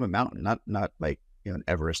climb a mountain, not like an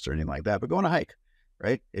Everest or anything like that, but go on a hike,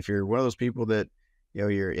 right? If you're one of those people that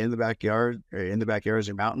you're in the backyard or in the backyards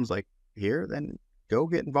or mountains like here, then go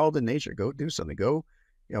get involved in nature. Go do something. Go,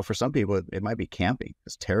 for some people it might be camping.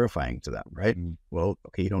 It's terrifying to them, right? Mm-hmm. Well,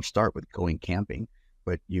 okay, you don't start with going camping,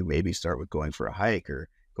 but you maybe start with going for a hike or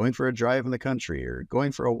going for a drive in the country or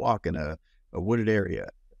going for a walk in a wooded area.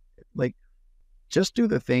 Like, just do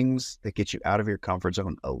the things that get you out of your comfort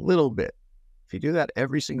zone a little bit. If you do that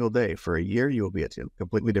every single day for a year, you will be a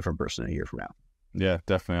completely different person a year from now. Yeah,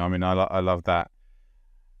 definitely. I mean, I love that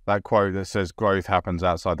quote that says growth happens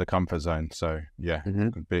outside the comfort zone. So yeah,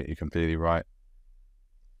 mm-hmm. You're completely right.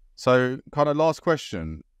 So kind of last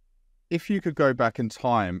question, if you could go back in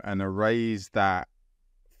time and erase that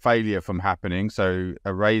failure from happening, so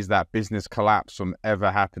erase that business collapse from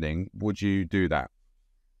ever happening, would you do that?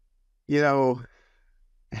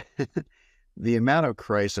 The amount of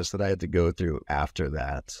crisis that I had to go through after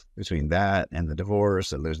that, between that and the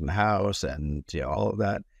divorce and losing the house and all of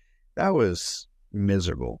that, that was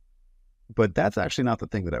miserable. But that's actually not the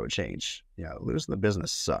thing that I would change. Losing the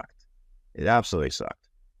business sucked. It absolutely sucked.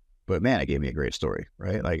 But man, it gave me a great story,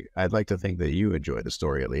 right? Like, I'd like to think that you enjoy the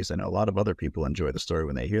story at least. I know a lot of other people enjoy the story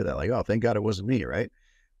when they hear that, like, oh, thank God it wasn't me, right?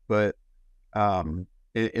 But in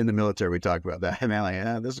the military, we talk about that. Man,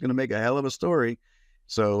 like, this is going to make a hell of a story,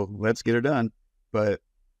 so let's get her done. But,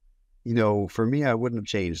 for me, I wouldn't have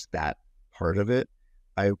changed that part of it.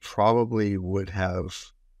 I probably would have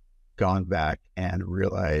gone back and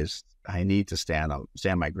realized I need to stand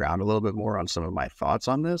my ground a little bit more on some of my thoughts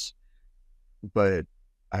on this. But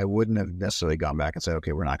I wouldn't have necessarily gone back and said,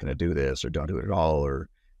 okay, we're not going to do this or don't do it at all, or,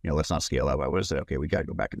 let's not scale up. I would have said, okay, we got to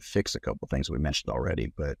go back and fix a couple of things we mentioned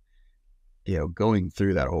already. But, going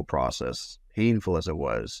through that whole process, painful as it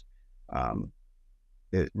was,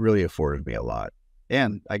 it really afforded me a lot.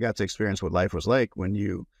 And I got to experience what life was like when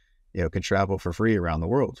you can travel for free around the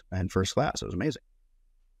world and first class. It was amazing.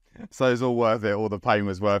 So it's all worth it. All the pain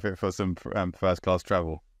was worth it for some first class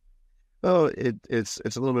travel. Oh, it's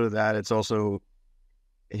a little bit of that. It's also,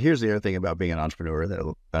 here's the other thing about being an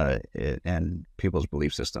entrepreneur and people's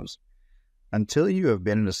belief systems. Until you have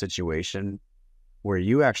been in a situation where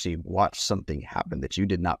you actually watched something happen that you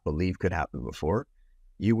did not believe could happen before,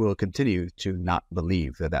 you will continue to not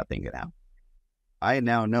believe that thing could happen. I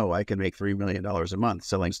now know I can make $3 million a month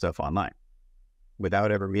selling stuff online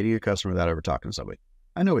without ever meeting a customer, without ever talking to somebody.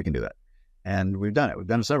 I know we can do that. And we've done it. We've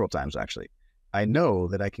done it several times, actually. I know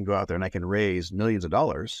that I can go out there and I can raise millions of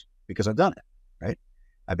dollars because I've done it, right?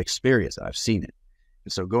 I've experienced it. I've seen it.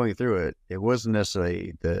 And so going through it, it wasn't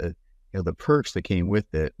necessarily the perks that came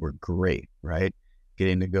with it were great, right?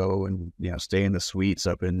 Getting to go and, stay in the suites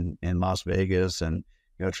up in Las Vegas and,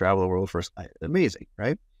 travel the world first, amazing,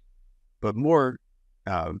 right? But more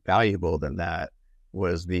valuable than that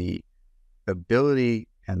was the ability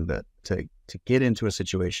and to get into a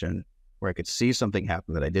situation where I could see something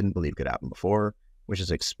happen that I didn't believe could happen before, which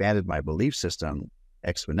has expanded my belief system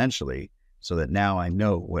exponentially so that now I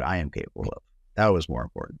know what I am capable of. That was more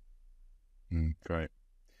important. Great.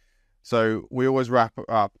 So we always wrap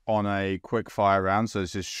up on a quick fire round. So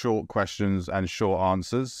it's just short questions and short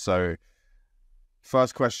answers. So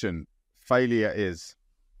first question, failure is?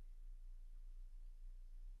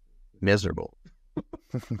 Miserable.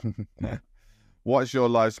 What is your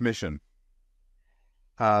life's mission?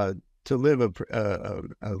 To live a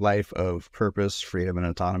life of purpose, freedom, and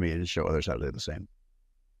autonomy, and show others how to do the same.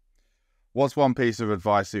 What's one piece of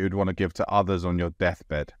advice that you'd want to give to others on your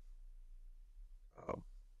deathbed?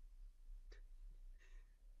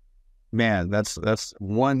 Man, that's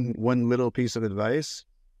one little piece of advice.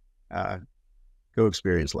 Go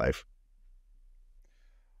experience life.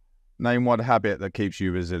 Name one habit that keeps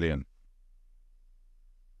you resilient.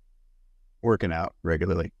 Working out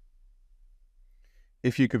regularly.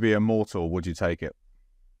 If you could be immortal, would you take it?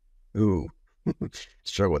 Ooh,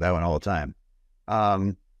 struggle with that one all the time.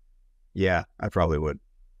 Yeah, I probably would.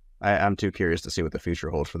 I'm too curious to see what the future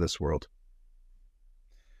holds for this world.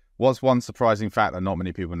 What's one surprising fact that not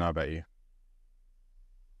many people know about you?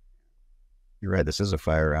 You're right. This is a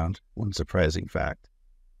fire round. One surprising fact.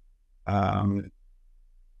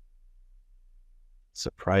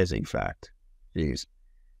 Surprising fact. Jeez.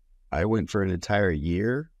 I went for an entire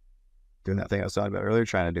year doing that thing I was talking about earlier,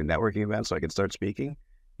 trying to do networking events so I could start speaking.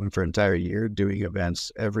 Went for an entire year doing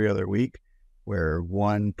events every other week where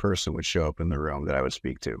one person would show up in the room that I would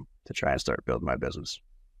speak to try and start building my business.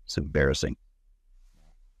 It's embarrassing.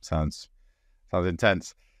 Sounds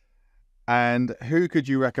intense. And who could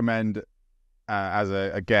you recommend as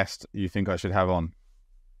a guest you think I should have on?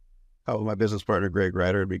 Oh, my business partner, Greg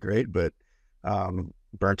Ryder, would be great. But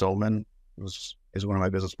Bernd Ullman is one of my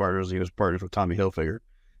business partners. He was partners with Tommy Hilfiger.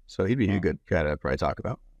 So he'd be a good guy to probably talk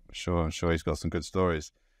about. Sure. I'm sure he's got some good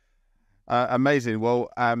stories. Amazing. Well,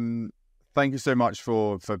 thank you so much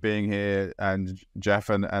for being here, and Jeff,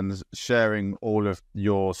 and sharing all of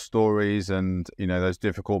your stories and, those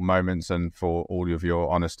difficult moments, and for all of your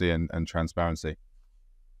honesty and transparency.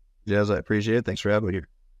 Yes, I appreciate it. Thanks for having me here.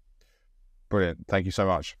 Brilliant. Thank you so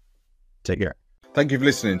much. Take care. Thank you for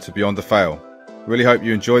listening to Beyond the Fail. Really hope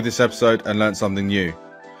you enjoyed this episode and learned something new.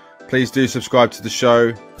 Please do subscribe to the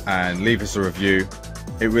show and leave us a review.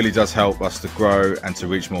 It really does help us to grow and to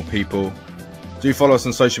reach more people. Do follow us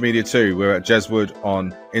on social media too. We're at Jeswood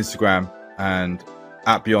on Instagram and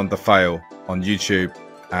at Beyond the Fail on YouTube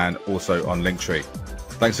and also on Linktree.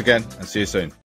 Thanks again, and see you soon.